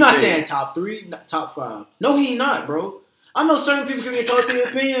to your. You're not opinion. saying top 3, top 5. No, he not, bro. I know certain people can get talk to your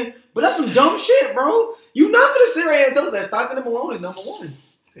opinion, but that's some dumb shit, bro. You not gonna sit right here and tell us that Stockton and Malone is number 1.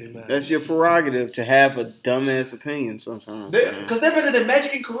 Amen. That's your prerogative to have a dumbass opinion sometimes. man. Because they're better than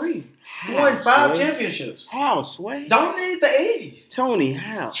Magic and Kareem. Who won How, 5 Sway? championships. How, Sway? Dominated the 80s. Tony,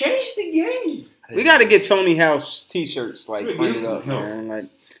 how? Changed the game. We got to get Tony House t-shirts like We'll printed get some up, help. man. Like,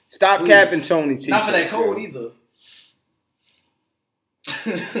 stop capping Tony t-shirts. Not for that code yo. either.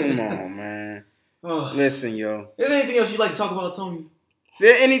 Come on, man. Ugh. Listen, yo. Is there anything else you'd like to talk about, Tony? Is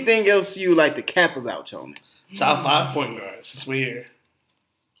there anything else you like to cap about Tony? Top 5 point guards since we're here.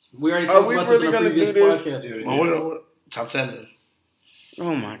 We already Are talked we about really this in a gonna previous do this? podcast. Well, we're top 10 then.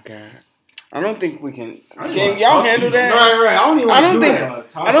 Oh my god. I don't think we can. I don't Can wanna y'all talk to handle you. that? Right. I don't even I want to don't do think.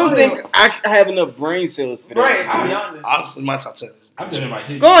 that. I don't think I have enough brain cells for that. Right, to be honest. Honestly, my top 10 is. I'm doing my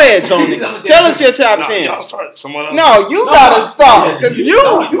hit. Go ahead, Tony. Tell us your top No, 10. y'all start. Someone else. No, you gotta start because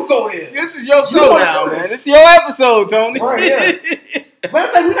No, you go ahead. This is your You show wanna now, do man. this. It's your episode, Tony. Right, Matter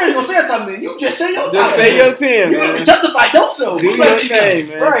of fact, we're not even gonna say a top 10. You just say your top 10. Just say your 10, You have to man. justify yourself. Do We your let you know. thing,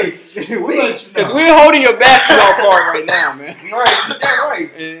 man. Right. Because we're holding your basketball card right now, man. Right. Yeah, right.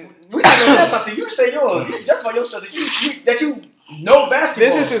 We're not gonna say a top 10. You say yours. You justify yourself that you know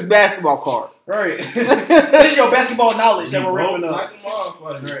basketball. This is his basketball card. Right. This is your basketball knowledge that we're ripping up.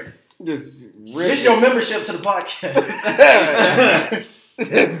 Right. Just This is your membership to the podcast.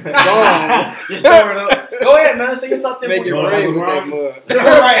 It's gone. You're stirring up. Go ahead, man. Say your top 10. Make it Go rain ahead, with that LeBron. mud.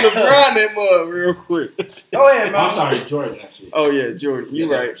 Right. LeBron that mud real quick. Go ahead, man. I'm sorry, Jordan. Actually. Oh yeah, Jordan. You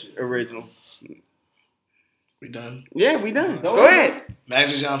Yeah, right. that shit. Original. We done. Yeah, we done. Go Go ahead.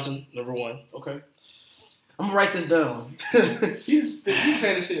 Magic Johnson, number 1. Okay. I'm gonna write this down. He's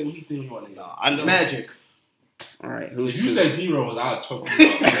saying the shit when he think he want to. No, I know. Magic. All right. If Who's you two? say D-Rose, I'll choke you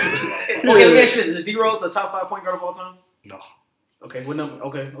up. Okay, let me ask you this: is D-Rose the top 5 point guard of all time? No. Okay, what number?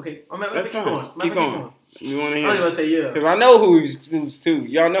 Okay. That's keep fine. going. Keep going. You want to I hear? was about to say yeah. Because I know who's two.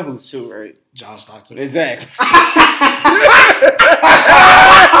 Y'all know who's two, right? John Stockton. Exactly.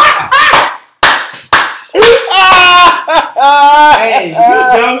 Hey, you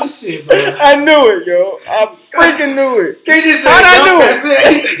dumb as shit, bro. I knew it, yo. I freaking knew it. Can you just How'd I do That's it?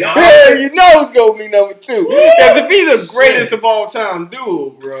 it. He said, "Yup." Yeah, you know it's gonna be number 2. Because if he's the greatest of all time duo,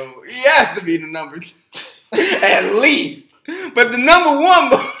 bro, he has to be the number 2. At least. But the number 1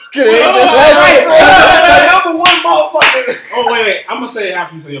 The number 1 motherfucker. Oh wait. I'm gonna say it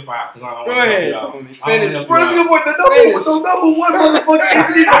after you say your 5 because I don't. Go wanna ahead, help you out. Tony. I don't Finish. wanna Bro, help this you is what Finish. the number 1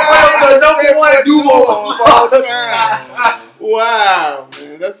 motherfucker is the number 1 duo of all time. Wow,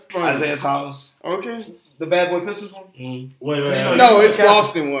 man. That's funny. Isaiah Thomas. Okay. The Bad Boy Pistols one. Wait. No, it's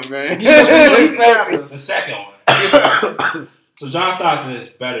Boston one, man. You know It's he's Celtics. The second one. So John Stockton is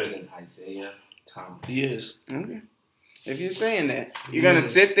better than Isaiah Thomas. He is. Okay. If you're saying that, you're gonna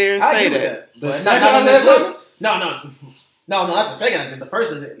sit there and I say agree with that. But second not on on this that list. No, not the second. I said the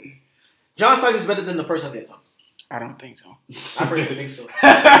first is it. John Stockton is better than the first Isaiah Thomas. I don't think so. I personally think so.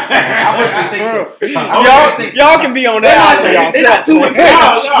 I personally think so. Y'all can be on that island They're not yourself.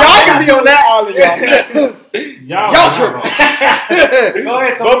 Y'all can be on that island yourself. Y'all tripping. Go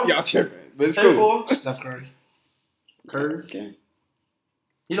ahead, Tony. Both y'all tripping. But it's Say cool. 4. Steph Curry. Curry. Okay.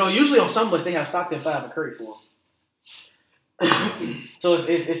 You know, usually on some lists they have Stockton 5 and Curry 4. So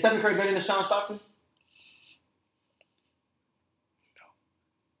is Stephen Curry better than Sean Stockton?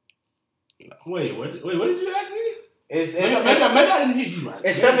 Wait, what did you ask me? Maybe I didn't hear you right.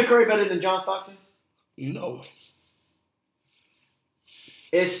 Is Stephen Curry better than John Stockton? No.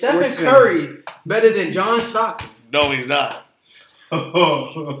 Is Stephen What's Curry better than John Stockton? No, he's not.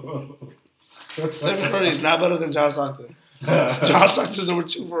 Stephen Curry is not better than John Stockton. John Stockton's number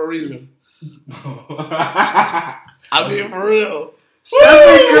 2 for a reason. I mean, for real.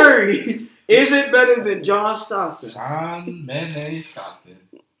 Stephen Curry isn't better than John Stockton. John Mayonnaise Stockton.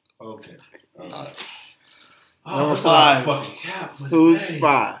 Okay. Number 5. Fucking cap for the Who's day.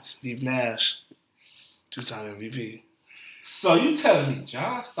 5? Steve Nash. 2-time MVP. So you telling me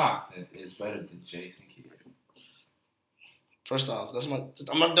John Stockton is better than Jason Kidd? First off,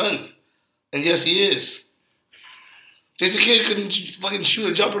 I'm not done. And yes, he is. Jason Kidd couldn't fucking shoot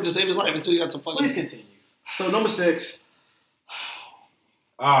a jumper to save his life until he got to fucking. Please continue. So number 6.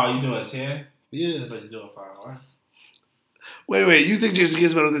 Oh, you doing 10? Yeah. But you doing 5, right? Wait. You think Jason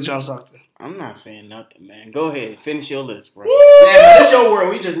Kidd's better than John Stockton? I'm not saying nothing, man. Go ahead. Finish your list, bro. Yeah, man, this your world.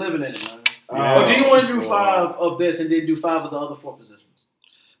 We just living in it, man. Oh, Or do you want to do 5 of this and then do 5 of the other 4 positions?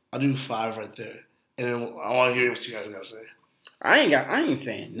 I'll do 5 right there. And then I want to hear what you guys got to say. I ain't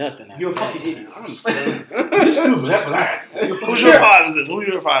saying nothing. You're a fucking idiot. I'm You're stupid. That's what I got to say. Who's your 5s then? Who's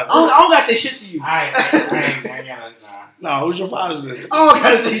your 5s? I don't gotta say shit to you. I ain't gotta, nah. No, who's your 5s then? I don't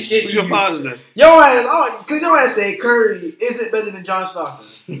gotta say shit Who's to your you. 5s then? Your ass, because your ass said Curry isn't better than John Stockton.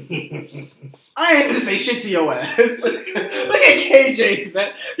 I ain't gonna say shit to your ass. Look at KJ,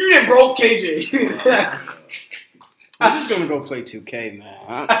 man. You didn't broke KJ. I'm just gonna go play 2K, man.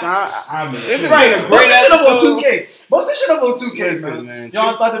 I mean, This is Right, been a bust great this shit up on episode. 2K. Bust this shit up on 2K, Listen, man.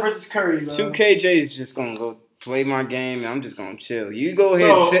 John Stockton versus Curry, man. 2KJ is just gonna go play my game, and I'm just gonna chill. You go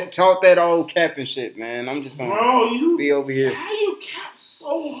ahead So- and talk that old capping shit, man. I'm just gonna bro, you be over here. how you cap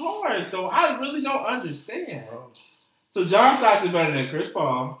so hard though? I really don't understand. So John Stockton better than Chris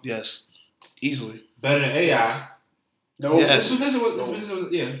Paul, Yes. Easily. better than AI, No. Yes. His position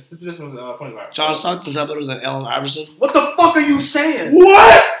was point guard. John Stockton's not better than Allen Iverson. What the fuck are you saying?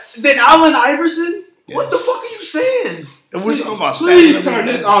 What? Then Allen Iverson? Yes. What the fuck are you saying? If we're talking about Please stats, turn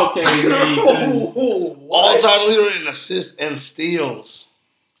this off, all-time leader in assists and steals.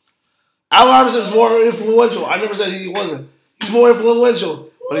 Allen Iverson is more influential. I never said he wasn't. He's more influential,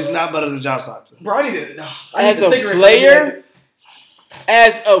 but he's not better than John Stockton. Bro, I need to. As a player?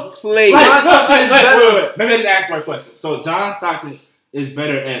 As a player. Wait. Maybe I ask my question. So John Stockton is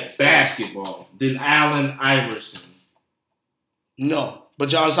better at basketball than Allen Iverson. No, but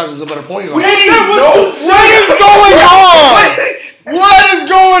John Stockton's a better point guard. What is going on? What is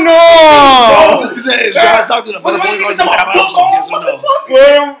going on? You said is John Stockton a better point guard than Allen Iverson? Yes or no?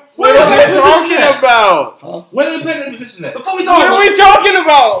 What are we talking about? Huh? Where do they play that position at? Before we What talk are about we talking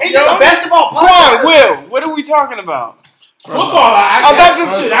about? it's just a basketball Come on, podcast. Will. What are we talking about? Football. I thought this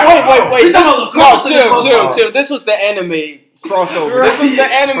was. Wait. We talking about lacrosse. Chill. This was the anime crossover. This was the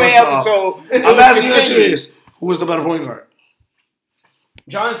anime First off, episode. I'm asking you serious. Who was the better point guard?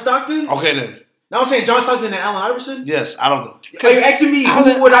 John Stockton? Okay then. Now I'm saying John Stockton and Allen Iverson? Yes, out of them. Are you asking me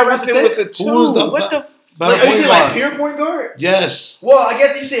who would I rather It was take? a two. Who was the What the? better Are you point saying guard? like pure point guard? Yes. Well, I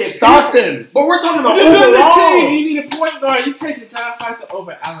guess you said Stockton. But we're talking about If you're on the overall. team, you need a point guard. You taking John Stockton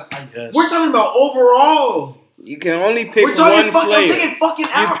over Allen Iverson. Yes. We're talking about overall. You can only pick We're talking one I'm player. taking fucking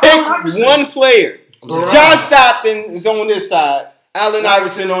You Allen pick Iverson. one player. Right. John Stockton is on this side. Allen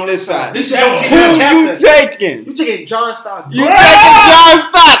Iverson on this side. This is Who you captain. taking? You taking John Stockton. You taking John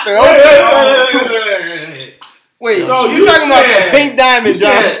Stockton? Wait. Wait, So you you talking about the said- pink diamond you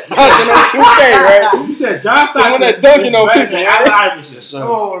John said- Stockton on 2K, right? You said John The one Stockton that dunking is on better people, than right? Allen Iverson. Yes, sir.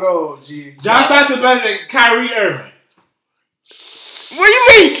 Oh no, G. John Stockton better than Kyrie Irving. What do you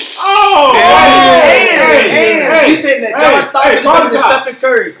mean? Oh! And you said that John Stockton is better than Stephen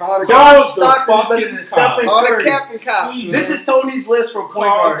Curry. John Stockton is better than Stephen Curry. Captain Cops. This is Tony's list for point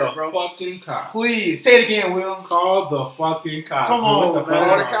Call guards, the bro. fucking cops. Please say it again, Will. Call the fucking cops. Come on, What the man.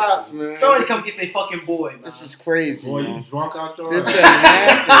 fuck? All the cops, man. Somebody come get their fucking boy, man. This is crazy. Boy, you man. drunk out your This ass. ain't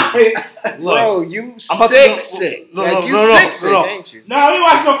happening. Look, Bro, you I'm about to sick. No, Like, no, you no, sick, no. ain't you? No, we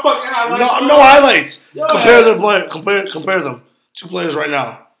watch no fucking highlights. no highlights. Yo, Compare the player. Compare them. Two players right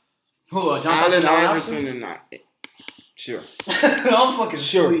now. Who? John Allen Stockton? Iverson or not? Sure. I'm fucking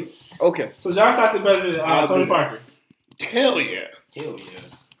Sure. sweet. Okay. So John Stockton better than I'll Tony do Parker. Hell yeah. Hell yeah.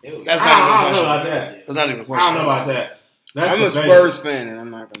 That's I not even don't a know question. about that. That's not even a I question. don't know about that. That's I'm a debatable. Spurs fan, and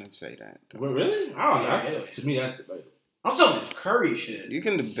I'm not going to say that. Wait, really? I don't know. Yeah. To me, that's debatable. I'm talking this Curry shit. You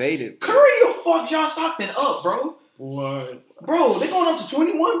can debate it. Curry will fuck John Stockton up, bro. What? Bro, they going up to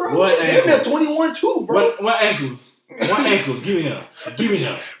 21, bro. What They're ankle? 21 too, bro. What ankles? What ankles? Give me them. Give me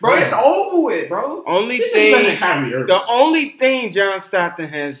them. Bro, it's over with, bro. Only This is better than thing, Kyrie Irving. the only thing John Stockton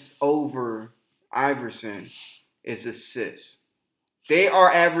has over Iverson is assists. They are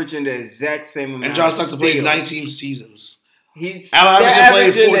averaging the exact same amount. And John Stockton of played steals. 19 seasons. He's Allen Iverson they're played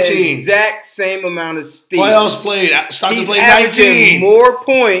averaging 14. The exact same amount of steals. What else played? Stockton He's played averaging 19. more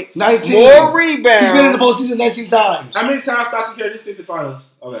points, 19. more rebounds. He's been in the postseason 19 times. How many times Stockton carried this team to the finals?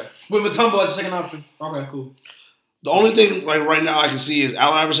 Okay. With Mutombo as a second option. Okay, cool. The only thing like right now I can see is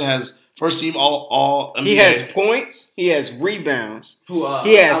Allen Iverson has first team all NBA. He has points. He has rebounds. Who?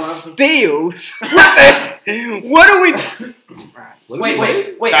 He has Allen Iverson? steals. What are we?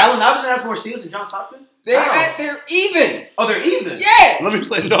 Wait. Allen Iverson has more steals than John Stockton? They're even. Oh, they're even. Yeah. Let me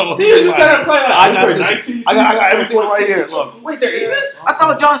play. No, let me He play just mine. said I play like I got what, this. 19 I got seasons, everything right here. Look, Wait, they're even? I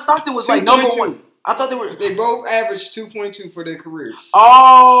thought John Stockton was like number 2.2. one. I thought they were. They both averaged 2.2 for their careers.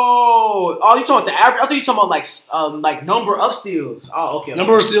 Oh, you talking about the average? I thought you talking about like number of steals. Oh, okay.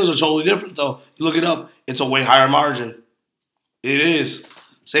 number of steals are totally different though. You look it up. It's a way higher margin. It is.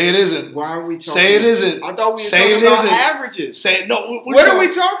 Say it isn't. Why are we talking? Say it isn't. I thought we were Say talking it about isn't. averages. Say no. What are we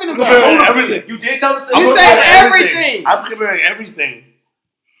talking We're about? comparing everything. You did tell it to You I'm said comparing everything. I'm comparing everything.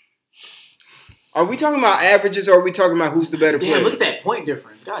 Are we talking about averages or are we talking about who's the better player? Damn, look at that point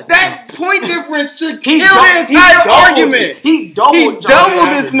difference. God damn. That point difference should He kill the doubled- entire doubled argument. it. He doubled. He John doubled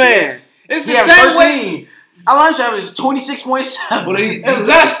Stockton. this man. It's the He had same way. 13. Allen Iverson averaged 26.7. But he And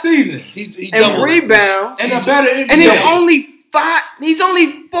last season. he And doubled. rebounds. And a better NBA. And he's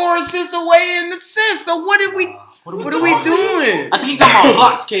only 4 assists away in assists. So what are we doing? I think he's talking about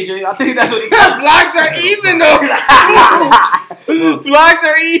blocks, KJ. I think that's what he's talking Blocks are even though. Blocks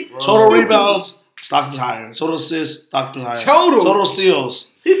are even. Total rebounds. Stockton's higher. Total assists. Stockton's higher. Total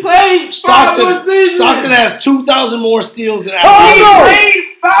steals. He played 5 more seasons. Stockton has 2,000 more steals than Total. Allen. He played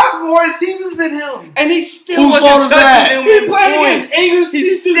 5 more seasons than him. And he still Whose fault wasn't is that? touching them He with played points. against English He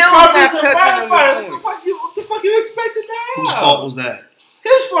teachers, still Conference, not and touching them qualifiers. with What the fuck you expected to have? Whose fault was that?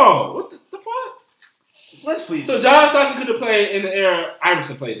 His fault. What the fuck? Let's please. So John Stockton could have played in the era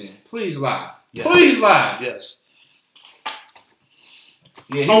Iverson played in. Please lie. Yes. Please lie. Yes.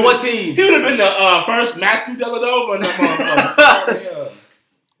 Yeah, On what team? He would have been the first Matthew Dellavedova in that motherfucker.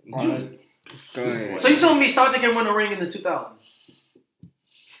 All right. Go ahead. So you told me Stockton can win a ring in the 2000s?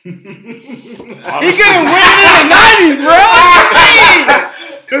 He couldn't win it in the 90s, bro.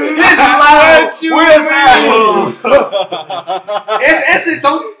 This is loud. That's it,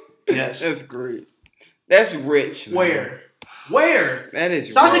 Tony. Yes. That's great. That's rich. Man. Where? That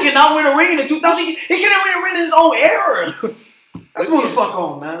is Stockton rich. cannot win a ring in the 2000s. He couldn't win a ring in his own era. Let's move the fuck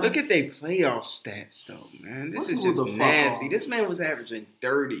on, man. Look at their playoff stats, though, man. This Let's is move just the fuck nasty. on. This man was averaging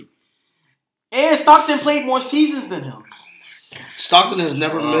 30. And Stockton played more seasons than him. Stockton has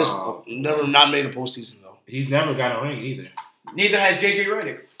never not made a postseason though. He's never got a ring either. Neither has JJ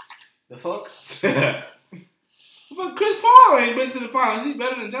Redick. The fuck? But Chris Paul ain't been to the finals. He's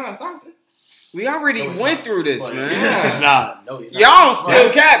better than John Stockton. We already went through this, But- man. Yeah. It's not. No, he's not. Y'all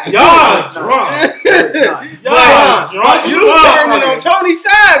still capping. Y'all it's not. drunk. It's not. Y'all drunk. You turning on Tony's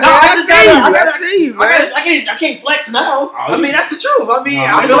side, No, man. I I just see gotta- you. I I gotta- see you, man. I can't flex now. Oh, I mean, that's the truth. I mean,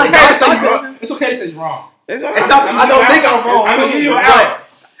 I It's feel like okay John to say you're Stockton. wrong. It's okay to say you're wrong. It's all I right. don't think I'm wrong. I'm gonna give you an But out.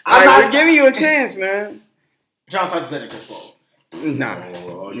 I'm All right, not. we're giving you a chance, man. John Stockton's better than Chris Paul.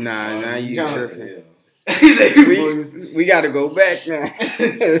 Nah, you John- tripping. He said, We got to go back now.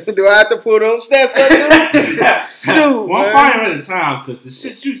 Do I have to put on stats up there? Shoot, One man. fire at a time, because the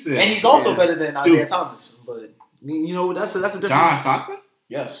shit you said. and he's also better than Isaiah Dude. Thomas. But you know, that's a different. John Stockton?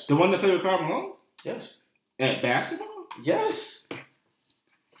 Yes. The one that played with Karl Malone? Yes. At basketball? Yes.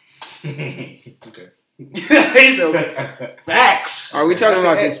 Okay. He's a facts. Are we talking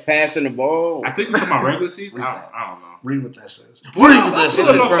about just passing the ball? I think we're talking about regular season. I don't know. Read what that says. Read what that This says.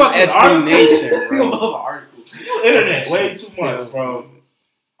 is from SB Nation, We bro. love articles. Internet way too much, bro.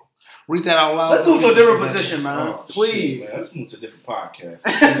 Read that out loud. Let's move to a different position, man. Oh, Please. shit, man. Let's move to a different podcast.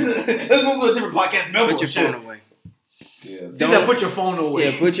 Let's move to a different podcast. Member. Put your phone away. Yeah. He said, "Put your phone away."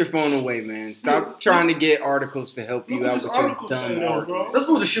 Yeah, put your phone away, man. Stop trying to get articles to help you Look out what with this your article dumb say, though, argument. bro. Let's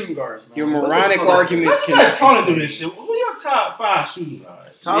move to shooting guards, man. Your Let's moronic move to- arguments Let's let can. Tony do this shit. Who are your top 5 shooting guards?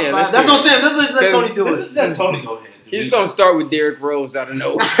 Top Yeah, five. let's That's do what I'm saying. Let's let Tony do Let's it. just let Tony go ahead. He's gonna start with Derrick Rose out of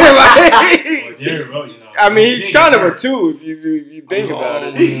nowhere. Derrick Rose, you know. I mean, he's kind of a two if you think about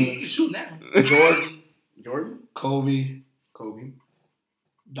it. He can shoot now. Jordan, Kobe,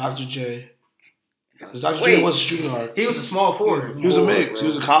 Dr. J. Because Dr. J Wait. was a shooting guard. He was a small forward. He was a mix. He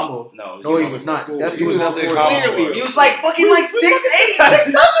was a combo. No, No, he was not. He Definitely was not definitely a forward. combo. Clearly. He was like fucking like 6'8",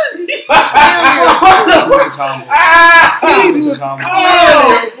 6'7". He was a combo. He was a combo.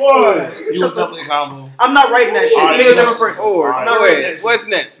 Oh, boy. He was definitely a combo. I'm not writing that shit. All right, He was a different person. Forward. I'm not Go writing ahead. that shit. What's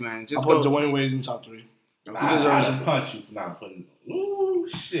next, man? I Just put go. Dwayne Wade in top 3. He I deserves I'd it. punch you for not putting. Ooh,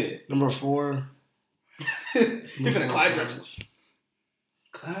 shit. Number 4. You're gonna Clyde Drexler.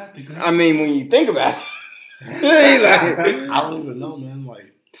 I mean, when you think about it, he like I don't even know, man.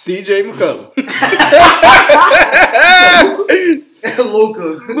 Like, CJ McCollum.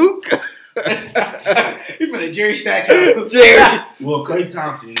 Luka. He put a Jerry Stackhouse. Jerry. Well, Klay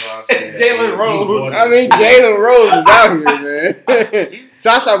Thompson, you know what I'm saying? Jalen Rose. I mean, Jalen Rose was out here, man.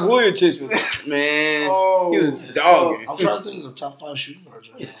 Sasha Vujacic was, man, Oh, he was dogging. I'm trying to think of the top 5 shooting guards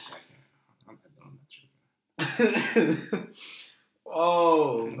right now. Yes. I'm not doing that.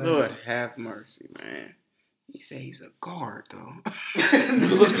 Oh, man. Lord have mercy, man. He said he's a guard, though.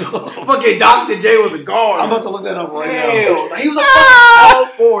 Fucking Dr. J was a guard. I'm about to look that up right now. Hell, he was a fucking small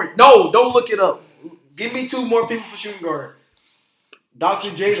forward. No, don't look it up. Give me 2 more people for shooting guard.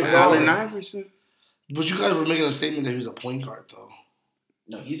 Dr. J's a Allen guard. Iverson. But you guys were making a statement that he was a point guard, though.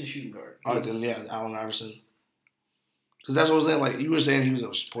 No, he's a shooting guard. All right, then, yeah, Allen Iverson. Because that's what I was saying. Like, you were saying he was a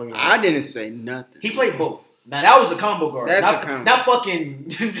point guard. I didn't say nothing. He played both. Now that was a combo guard. That's not, a combo. Not fucking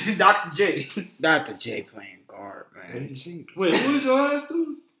Dr. J. Dr. J playing guard, man. Jesus. Wait, who was your last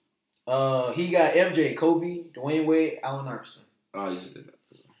 2? He got MJ, Kobe, Dwayne Wade, Allen Iverson. Oh, you said that.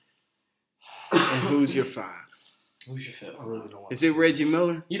 And who's your 5? Who's your fifth? I really don't want Is it Reggie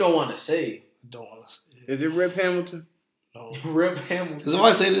Miller? You don't want to say I don't want to say it. Is it Rip Hamilton? No. Rip Hamilton. Because if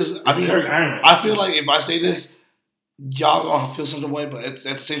I say this, I Kirk Iron. feel like if I say this, y'all gonna feel some way. But at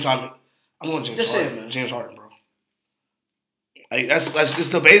the same time, I'm going James Just say it, Harden. man. James Harden, bro. Like that's it's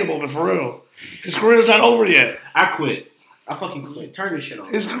debatable, but for real, his career's not over yet. I quit. I fucking quit. Turn this shit on.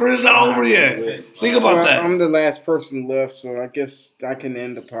 His career's not over yet. Quit. Think about Well, that. I'm the last person left, so I guess I can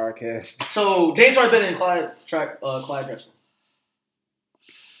end the podcast. So James Harden better than Clyde Drexler.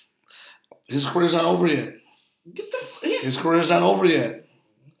 His career's not over yet. Get the. His career's not over yet.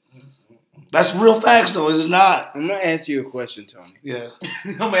 That's real facts, though, is it not? I'm gonna ask you a question, Tony. Yeah.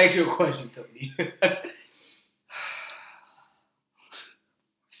 I'm gonna ask you a question, Tony.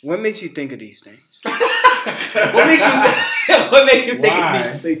 What makes you think of these things? What makes you think of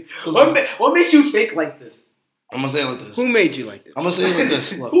these things? What makes you think like this? I'm gonna say it like this. Who made you like this? I'm gonna say it like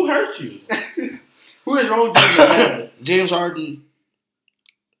this. Look, Who hurt you? Who is wrong with James Harden,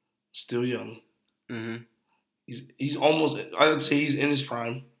 still young. Mm-hmm. He's almost. I would say he's in his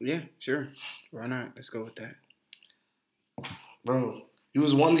prime, Yeah, sure. Why not? Let's go with that. bro. He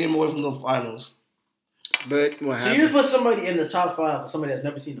was one game away from the finals. But what So happened? you put somebody in the top 5 for somebody that's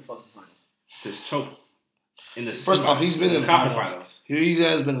never seen the fucking finals. Just choke. In the First off, he's been in the conference finals. He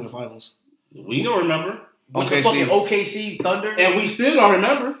has been in the finals. We don't remember. With the fucking OKC Thunder. And we still don't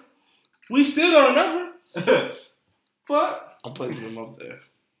remember. Fuck. I'm putting him up there.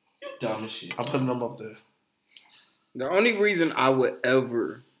 You dumb as shit. I'm putting him up there. The only reason I would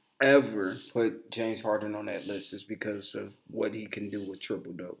ever put James Harden on that list is because of what he can do with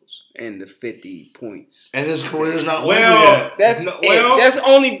triple doubles and the 50 points. And his career's not over Well, yet. That's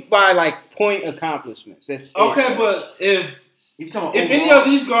only by like point accomplishments. That's okay, it. but if any of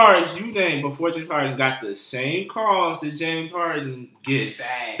these guards you named before James Harden got the same calls that James Harden gets,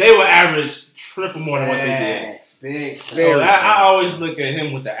 they will average triple more than what they did. Big. So I always look at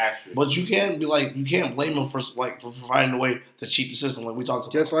him with the asterisk. But you can't blame him for finding a way to cheat the system like we talked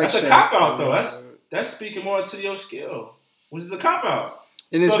about. Just like That's a Shaq. cop out though. That's speaking more to your skill, which is a cop out.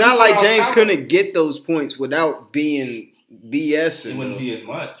 And it's So not if like you put on James top- couldn't get those points without being BS. It wouldn't be as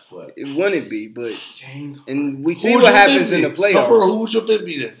much, but It wouldn't be, but James. and we Who see would what your happens fifth in the be? playoffs. Who would your fifth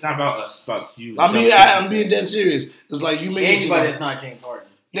be then? it's not about us, it's about you. I'm being dead serious. It's like you make Anybody that's not James Harden.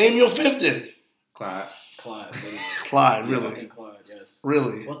 Name your fifth then. Clyde. Clyde, really? Fucking Clyde, yes.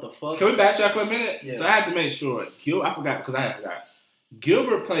 Really? What the fuck? Can we backtrack for a minute? Yeah. So I had to make sure. I forgot because I had forgot.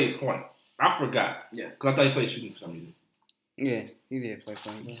 Gilbert played point. I forgot Yes. because I thought he played shooting for some reason. Yeah, he did play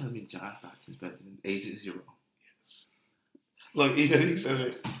fine. You telling me John Stockton's better than Agent Zero? Look, even he said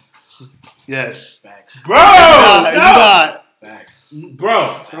it. Yes. Facts. Bro, Is he not? Facts.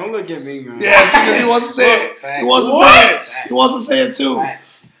 bro. Don't look at me, man. Yeah, because he wants to say it. Facts. He wants to What? say it. He wants to say it too.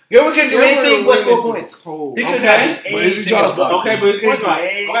 Facts. Gilbert can do anything but score points. Cold. He could Okay. not do But is he anything. John Stockton? Okay, but it's point guard.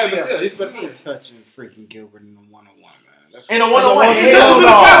 Hey, Okay, but yeah. still, it's I better. ain't touching freaking Gilbert in the 1-on-1, man. That's In a That's a 1-on-1. one- Hell no.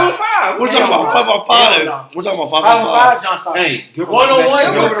 no. We're talking about 5-on-5. Hell no. We're talking about 5-on-5, 5-on-5. John Stockton. Hey, Gilbert. 1-on-1,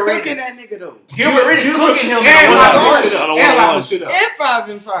 Gilbert. Gilbert cooking Arenas. that nigga though. Gilbert Arenas cooking him. And in locking the this shit 1-on-1. up. I don't And want locking this shit up. And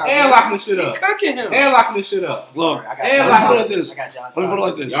 5-and-5. And locking this shit He up. cooking him. And locking this shit up. Look, I got And John like- let me put it like Stockton. this. I got John Let me put it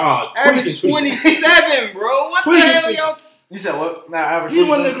like this. Y'all, Average 27, bro. What the Tweaking, hell, tweaking. y'all? You said what? Nah, average. He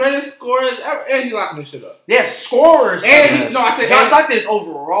one of the 27. greatest scorers ever, and he locking this shit up. Yeah, scorers. And Yes. no, I said, John and, Stockton is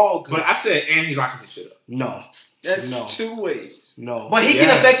overall good. but I said, and he locking this shit up. No. That's No. 2 ways. No. But he Yes.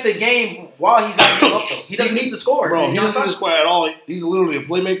 can affect the game while he's not up though. He doesn't need to score. Bro, he John doesn't need to Stockton. square at all. He's literally a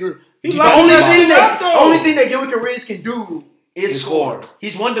playmaker. He Defensive like- The only mind. thing Stop, though. only thing that Gilbert Arenas can do is Is score. score.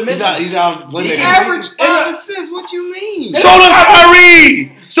 He's one He's dimensional. not a He playmaker. averaged 5 assists. What you mean? So does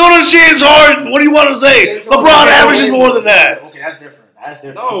Kyrie. So does James Harden. What do you want to say? James LeBron Harden. averages more than that. Okay, that's different. That's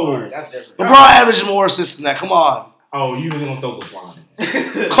different. No. I'm sorry. That's different. LeBron averages more assists than that. Come on. Oh, you really gonna throw LeBron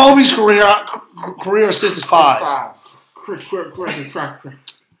in? Kobe's career assist is 5.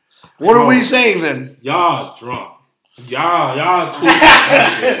 What are we saying then? Y'all drunk. Y'all too.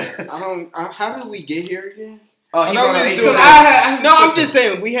 How did we get here again? Oh, he I know brought we up was 8 doing times. No, I'm just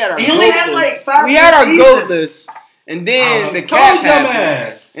saying we had our. He only GOAT had, list. like, 5 We had our good GOAT seasons. list, and then the Told cap them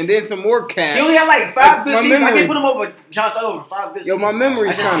happened, ass. and then some more cap. He only had like 5 good My seasons. I memory- can't put him over John Stockton over 5 good Yo, seasons. my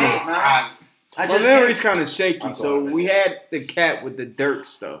memory's I just kinda- can't, man. I- I My just memory's can't. kind of shaky, I'm so sorry, we man. had the cap with the Dirk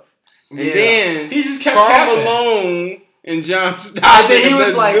stuff, and Yeah. then He just kept Karl capping. Malone and John And Stockton. then he the was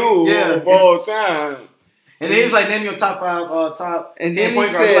best like, duo yeah. of all time. And then he was like, name your top 5, top And 10 then point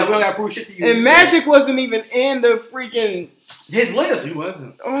he guards. said- Like, we don't got to prove shit to you. And He Magic wasn't even in the freaking. said, his list. He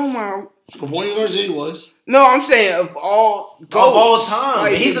wasn't. Oh my. For point guard, Jay was. No, I'm saying of all Of all GOATs, time.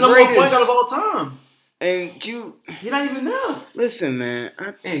 like, He's the number 1 point greatest. guard of all time. And you You're not even there. listen, man.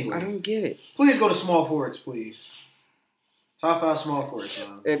 I Anyways. don't get it. Please go to small forwards, please. Top 5 small forwards,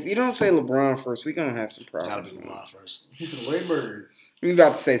 man. If you don't say LeBron first, we're gonna have some Gotta problems. be LeBron first. He's the Larry Bird. You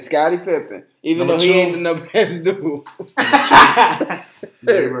about to say Scottie Pippen, even Number though he 2. ain't the best dude.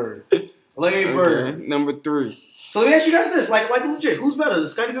 Larry Bird. Larry Bird. Okay, number 3. So let me ask you guys this: like legit, who's better,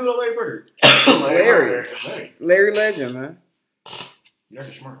 Scottie Pippen or Larry Bird? Larry. Larry. Larry Legend, man. You guys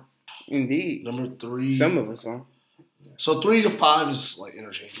are smart. Indeed. Number 3. Some of us are. So 3 to 5 is like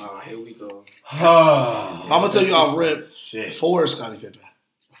interchangeable. Oh, here we go. I'm gonna tell you off rip. Shit. 4 is Scottie Pippen.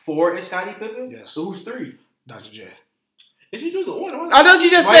 4 is Scottie Pippen. Yes. So who's 3? Dr. J. If you do the order, I thought you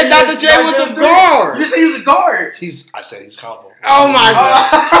just Why said you Dr. just- J why was you a just- guard. You just said he was a guard. I said he's comparable. Oh my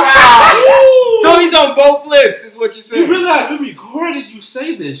god. Wow. So he's on both lists. list, is what you said. You realize we recorded you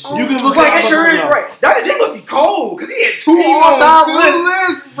say this shit. You can look Like, at that sure is right. Dr. J must be cold because he had two all-time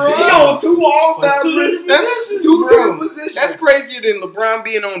lists, bro. He on two all-time Two lists. different That's positions, two bro. different positions. That's crazier than LeBron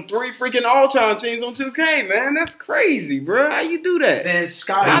being on 3 freaking all-time teams on 2K, man. That's crazy, bro. How you do that? Then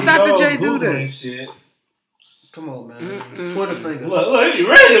Scotty. How Dr. J do Googling that? Shit. Come on, man. Twitter fingers. Look, you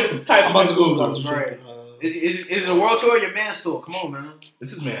ready to type? I'm about to go. Right. Is it a world tour or your man's tour? Come on, man.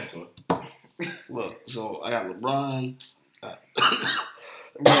 This is man tour. Look, so I got LeBron.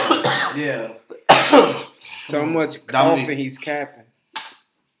 Yeah. So much coughing, he's capping.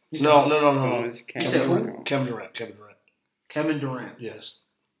 No. So much capping. Kevin Durant. Kevin Durant. Yes.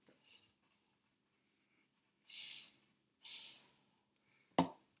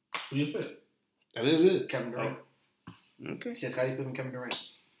 Who you fit? That is it. Kevin Durant. Okay. He said Scottie Pippen, Kevin Durant.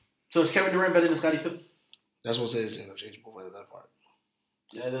 So is Kevin Durant better than Scottie Pippen? That's what says interchangeable for that part.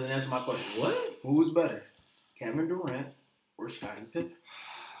 That doesn't answer my question. What? Who's better? Kevin Durant or Scottie Pippen?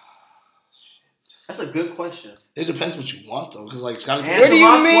 That's a good question. It depends what you want though, because like Scottie Answer What do you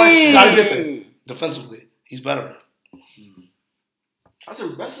my mean? question. Scottie Pippen, defensively, he's better. That's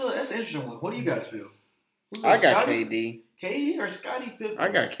an interesting one. What do you guys feel? I got Scottie? KD. KD or Scottie Pippen? I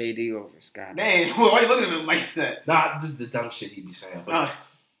got KD over Scottie. Man, why are you looking at him like that? Nah, this is the dumb shit he be saying. But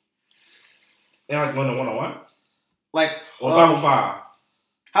and like 1-on-1, Like or 5-on-5.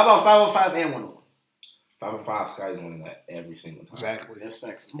 How about 5-on-5 and 1-on-1? 5-on-5, Sky's winning that every single time. Exactly. That's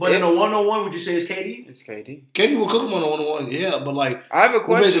facts. But in a 1-on-1, would you say it's KD? It's KD. KD will cook him on a 1-on-1, yeah, but like I have a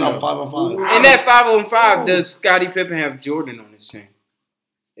we're basing question. on 5-on-5. In that 5-on-5, does Scottie Pippen have Jordan on his team?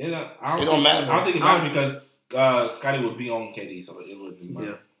 It don't matter. I don't think it matters because Scotty would be on KD, so it would be.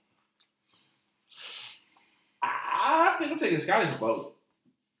 Yeah. I think I'm taking Scotty for both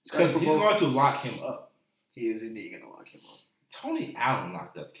because he's going to lock him up. He is indeed going to lock him up. Tony Allen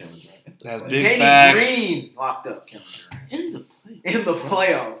locked up Kevin Durant. That's big Danny facts. Green locked up Kevin Durant. In the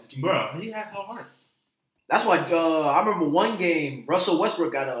playoffs. Bro, he has no heart. That's why I remember one game, Russell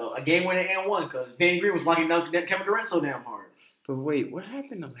Westbrook got a game winner and won because Danny Green was locking down Kevin Durant so damn hard. But wait, what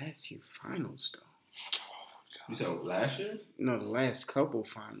happened the last few finals, though? You said last year's? No, the last couple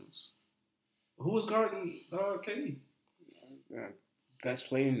finals. Who was guarding KD? Best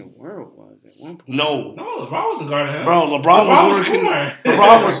player in the world was at one point. No, LeBron wasn't guarding him. bro, LeBron was working. scoring.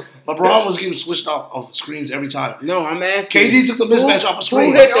 LeBron was getting switched off of screens every time. No, I'm asking. KD took the mismatch off of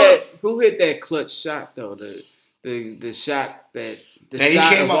screens. Who hit that clutch shot though? The shot that the he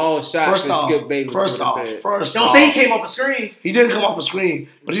shot came of up, all shots. first that off, Skip Bayless First off, don't say he came off a screen. He didn't come off a screen,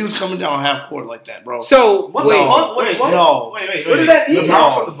 but he was coming down half court like that, bro. So what the fuck? What? No. Wait. What does that mean? LeBron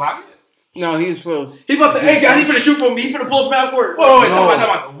was supposed to block it? No, he was supposed. He about to. Hey guys, he finna shoot from me. He finna pull from half court. Wait, talk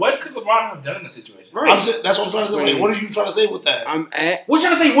about what could LeBron have done in that situation? Right. That's what I'm trying to say. Like, what are you trying to say with that? What you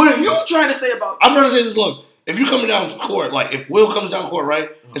trying to say? What are you trying to say about? I'm trying to say this. Look, if you're coming down to court, like if Will comes down court, right,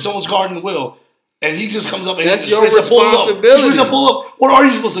 and someone's guarding Will, and he just comes up and That's he your responsibility. He's to pull up. What are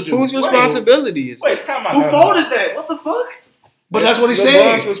you supposed to do? Whose responsibility is it? Wait, time out. Who fault is that? What the fuck? But that's what he's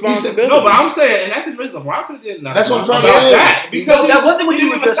LeBron's saying. responsibility. No, but I'm saying in that situation, LeBron could have did nothing. That's what I'm trying to about say. that, because that wasn't what you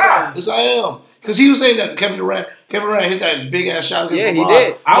were just saying. Yes, I am. Because he was saying that Kevin Durant hit that big ass shot against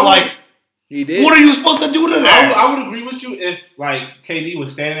LeBron. He did. He did. What are you supposed to do to that? I would agree with you if like KD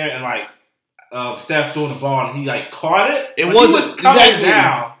was standing there and like Steph throwing the ball and he like caught it. It wasn't was coming exactly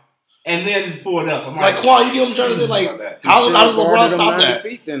down and then just pulled it up. I'm like Quan, you get what I'm trying to say? Like how does LeBron guarded stop him 90 that?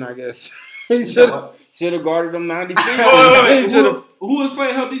 feet then, I guess. He should have guarded him 90 feet. Wait. Who was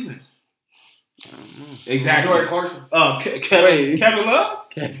playing help defense? I don't know. Exactly. Jordan Clarkson. Kevin Love?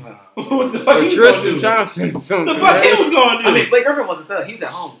 What the fuck Or he was Tristan gonna do? Johnson. What the fuck he was going to do? I mean, Blake Griffin wasn't there. He was at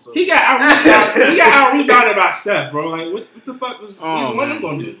home. So. He got out-rebounded by Steph, bro. Like, what the fuck was either one of them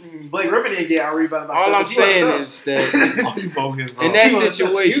going to do? Blake Griffin didn't get out-rebounded by Steph. All I'm saying is that Oh, you bogus, bro. in that He was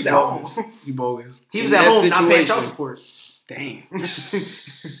situation, at home. You bogus. He was In at that home not paying child situation. support. damn. And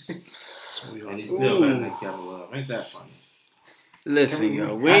he's still better than Kevin Love. Ain't that funny? Listen,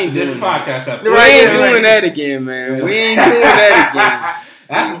 yo, we That's ain't a doing different that. podcast episode. We ain't doing that again, man. We ain't doing that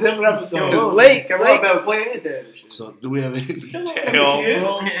That's a different episode. again. Blake, Kevin Love better play and dad. So do we have any Kevin Love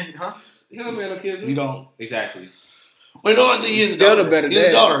detail? kids? Huh? You don't have no kids, You don't. Exactly. Well, no, I think he has a Still daughter. the better He has a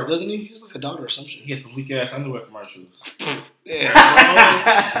dad. daughter, doesn't he? He has like a daughter or some shit. You get the weak ass underwear commercials. Yeah, bro.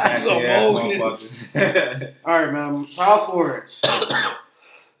 He's Sassy a ass bogus. motherfuckers. All right, man. Power forwards.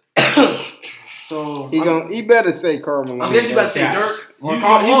 So he better say Carmelo. I guess you about to say Dirk or He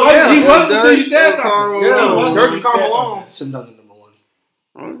Karl Malone. was Yeah. until you said something. Yeah, Dirk and Karl Malone. Tim Duncan number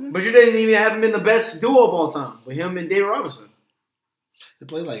one. But you didn't even have him in the best duo of all time with him and David Robinson. They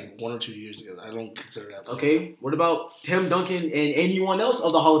played like 1 or 2 years together. I don't consider that. Okay, what about Tim Duncan and anyone else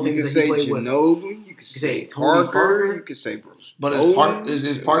of the Hall of Fame You that could he say played with? Ginobili. You could say Parker. You could say Bruce. But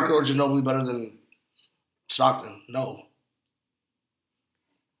is Parker or Ginobili better than Stockton? No.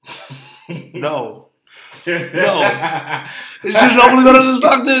 No. Is Ginobili better than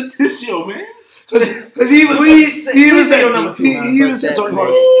Stockton? It's chill, man. Because he was your number two. He even said Tony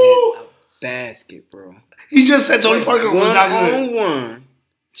Parker. Basket, bro. He just said Tony Parker was not good. 1-on-1,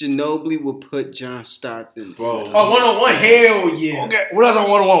 Ginobili will put John Stockton, bro. Oh, 1-on-1, hell yeah. Okay, we're not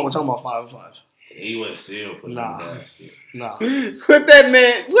talking 1-on-1. We're talking about 5-on-5. He was still putting basket. Nah. Put that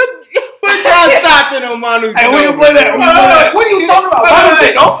man. Put John Stockton on Manu. Hey, we can play that. What are you talking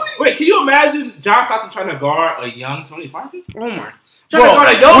about? Wait, can you imagine John Stockton trying to guard a young Tony Parker? Oh my. We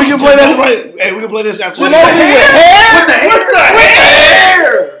can play that right. Hey, we can play this after With the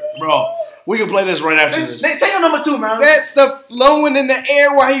hair. Bro, we can play this right after this. Say your number 2, man. That stuff flowing in the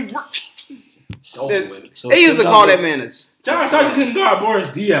air while he. They used to call that man a. John Stockton couldn't guard Boris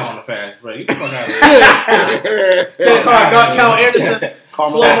Diaw on the fast break. Get the fuck out of here. Kyle Anderson.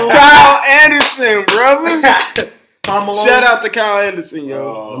 Kyle Anderson, brother. Carmelo. Shout out to Kyle Anderson,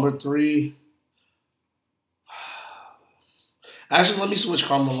 yo. Number 3. Actually, let me switch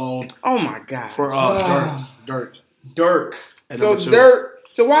Carmelo. Oh my god. For Dirk. So Dirk.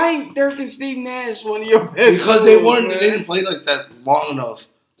 So why ain't Dirk and Steve Nash one of your best? Because they didn't play like that long enough.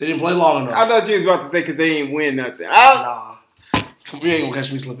 They didn't play long enough. I thought you was about to say because they ain't win nothing. Nah. You ain't gonna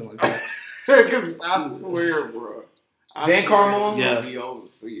catch me slipping like that. Because I swear, bro. Then Carmelo? Yeah. Be over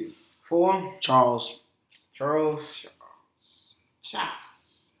for you. 4. Charles.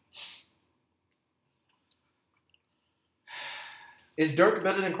 Is Dirk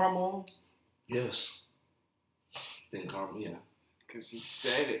better than Carmelo? Yes. Then Carmelo, yeah. Because he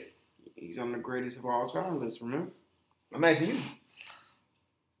said it. He's on the greatest of all time list, remember? I'm asking you.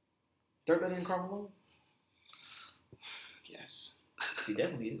 Dirk better than Carmelo? Yes. He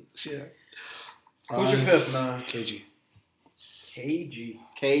definitely is. Yeah. Who's your 5th, man? KG.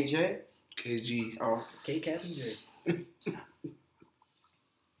 KJ? KG. Oh. K-Captain J.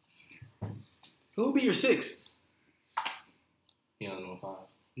 Who would be your 6th? He on number 5.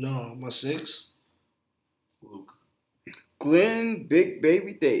 No, my 6. Luke. Glenn Big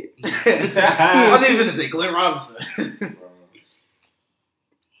Baby Date. I was even going to say Glenn Robinson.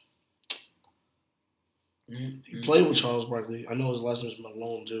 He played with Charles Barkley. I know his last name is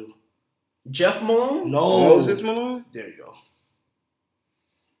Malone, too. Jeff Malone? No. Moses Malone? There you go.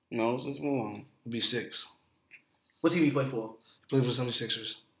 Moses Malone. Would be 6. What team he play for? He played for the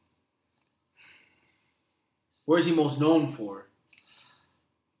 76ers. Where is he most known for?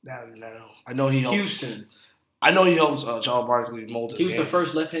 I don't know. I know he helped. Houston. I know he helped Charles Barkley mold his He was game. the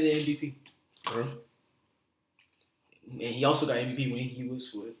first left-handed MVP. True. And he also got MVP when he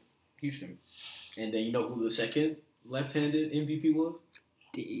was with Houston. And then you know who the second left-handed MVP was?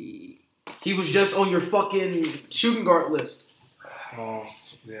 He was just on your fucking shooting guard list. Oh,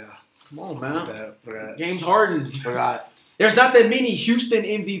 yeah. Come on, man. Forgot. James Harden. Forgot. There's not that many Houston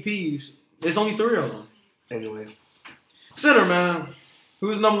MVPs. There's only 3 of them. Anyway. Center, man.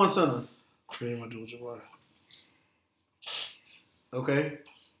 Who's the number 1 center? Kareem Abdul-Jabbar. Okay.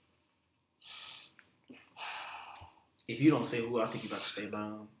 If you don't say who, I think you're about to say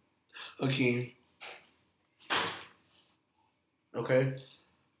mine. Hakeem. Okay.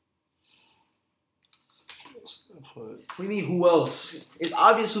 What do you mean, who else? It's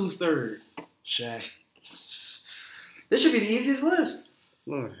obvious who's 3rd. Shaq. This should be the easiest list.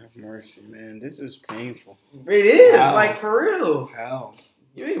 Lord have mercy, man. This is painful. It is. How? Like, for real. How?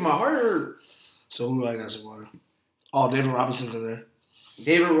 You're making my heart hurt. So who do I got so far? Oh, David Robinson's in there.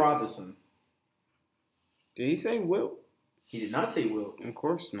 David Robinson. Did he say Wilt? He did not say Wilt. Of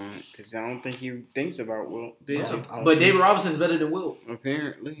course not, because I don't think he thinks about Wilt. Did you? But David Robinson's better than Wilt.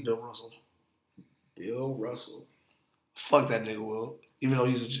 Apparently. Bill Russell. Bill Russell. Fuck that nigga Wilt. Even though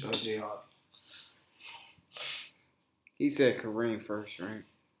he's a Jayhawk. He said Kareem first, right?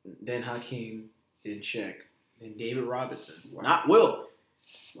 Then Hakeem. Then Shaq. Then David Robinson. Wow. Not Wilt.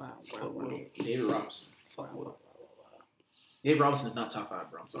 Wow. David Robinson. Fuck Wilt. David Robinson is not top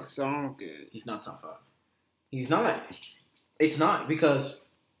 5, bro. I'm sorry. It's all good. He's not top 5. He's not. It's not because...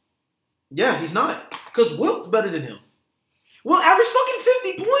 Yeah, he's not. Because Wilt's better than him. Wilt averaged fucking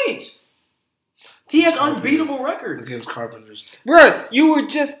 50 points. He has unbeatable records. Against Carpenters. Bruh, you were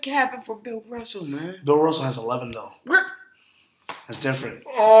just capping for Bill Russell, man. Bill Russell has 11, though. Bruh. That's different.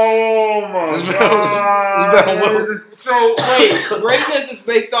 Oh my god! So wait, greatness is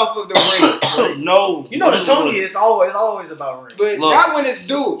based off of the ring. No, you know the Tony is always about ring. But not when it's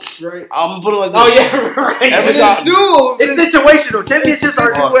duels, right? I'm gonna put it like this. Oh yeah, right. Every time it's duels, it's situational. Championships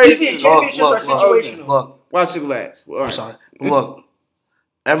are situational. Look, watch the glass. All right. I'm sorry. Look,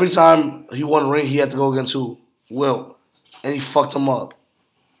 every time he won a ring, he had to go against who? Will, and he fucked him up.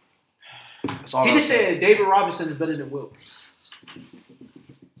 That's all. He just said David Robinson is better than Will.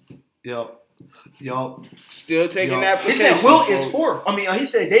 Yup. Still taking applications. He said Will is fourth. I mean, he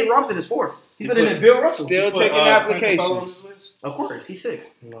said David Robinson is fourth. He's better than Bill Russell. Still taking applications. Of course, he's 6.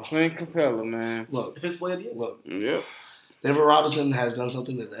 No. Clint Capella, man. Look, Defensive player of the year. Look. Yep. David Robinson has done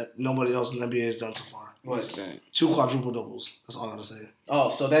something that nobody else in the NBA has done so far. What's that? 2 quadruple doubles. That's all I gotta say. Oh,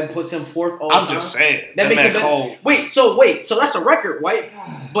 so that puts him fourth all time? I'm just saying. That makes him cold. Wait, so that's a record, right?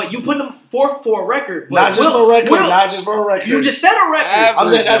 But you put him fourth for a record. Not just for a record. You just said a record. I'm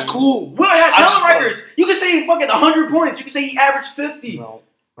saying that's cool. Will has hella records. You can say fucking 100 points. You can say he averaged 50. No,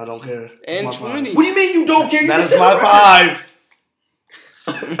 I don't care. And 20. What do you mean you don't care? That is my 5.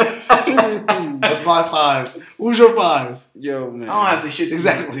 That's my 5. Who's your 5? Yo, man. I don't have to say shit to you.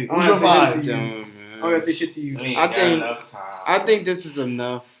 Exactly. Who's your 5? I don't have to say shit to you. I think this is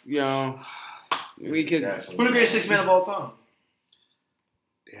enough. You know, we could. Who the greatest 6 man of all time?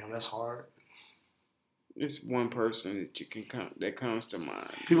 Damn, that's hard. It's one person that comes to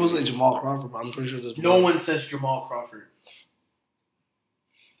mind. People say Jamal Crawford, but I'm pretty sure there's no one says Jamal Crawford.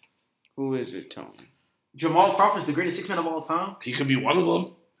 Who is it, Tony? Jamal Crawford's the greatest 6 man of all time? He could be one of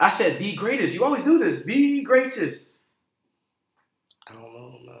them. I said the greatest. You always do this. The greatest. I don't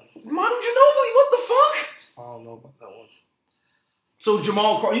know, man. Manu Ginobili, what the fuck? I don't know about that one. So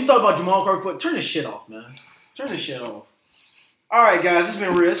Jamal Crawford, you thought about Jamal Crawford? Turn this shit off, man. Turn this shit off. All right, guys, it's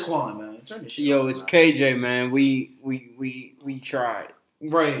been real. It's Quan, man. Turn this shit off. Yo, it's KJ, man. We tried.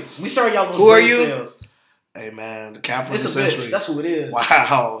 Right. We sorry y'all. Who are you? Sales. Hey, man, the capper it's of the a century. Bitch. That's who it is.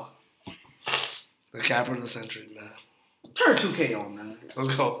 Wow. The capper of the century, man. Turn 2K on, man. Let's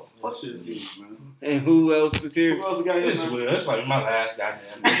go. Fuck this dude, man. And who else is here? Who else we got here, It's man? Will. That's like my last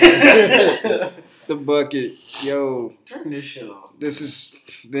goddamn. The bucket. Yo. Turn this shit off. This has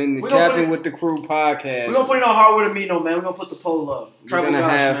been the Capping with the Crew podcast. We're going to put it on Hardwood Amino, man. We're going to put the poll up. Tribal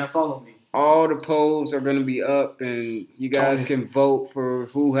guys, man. Follow me. All the polls are going to be up, and you guys can vote for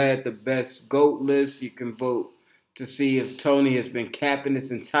who had the best GOAT list. You can vote to see if Tony has been capping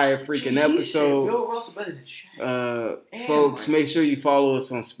this entire freaking episode. Bill Russell better than Shaq. Folks, make sure you follow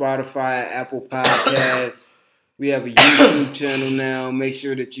us on Spotify, Apple Podcasts. We have a YouTube channel now. Make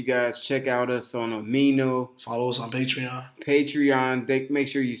sure that you guys check out us on Amino. Follow us on Patreon. Make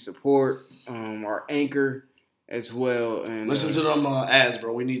sure you support our anchor as well. And listen to them ads,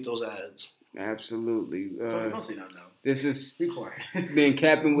 bro. We need those ads. Absolutely. Don't say nothing. This has Be quiet. been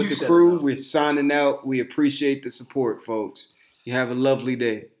Capping with the Crew. We're signing out. We appreciate the support, folks. You have a lovely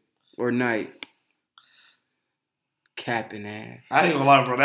day or night. Capping ass. I ain't gonna lie, bro.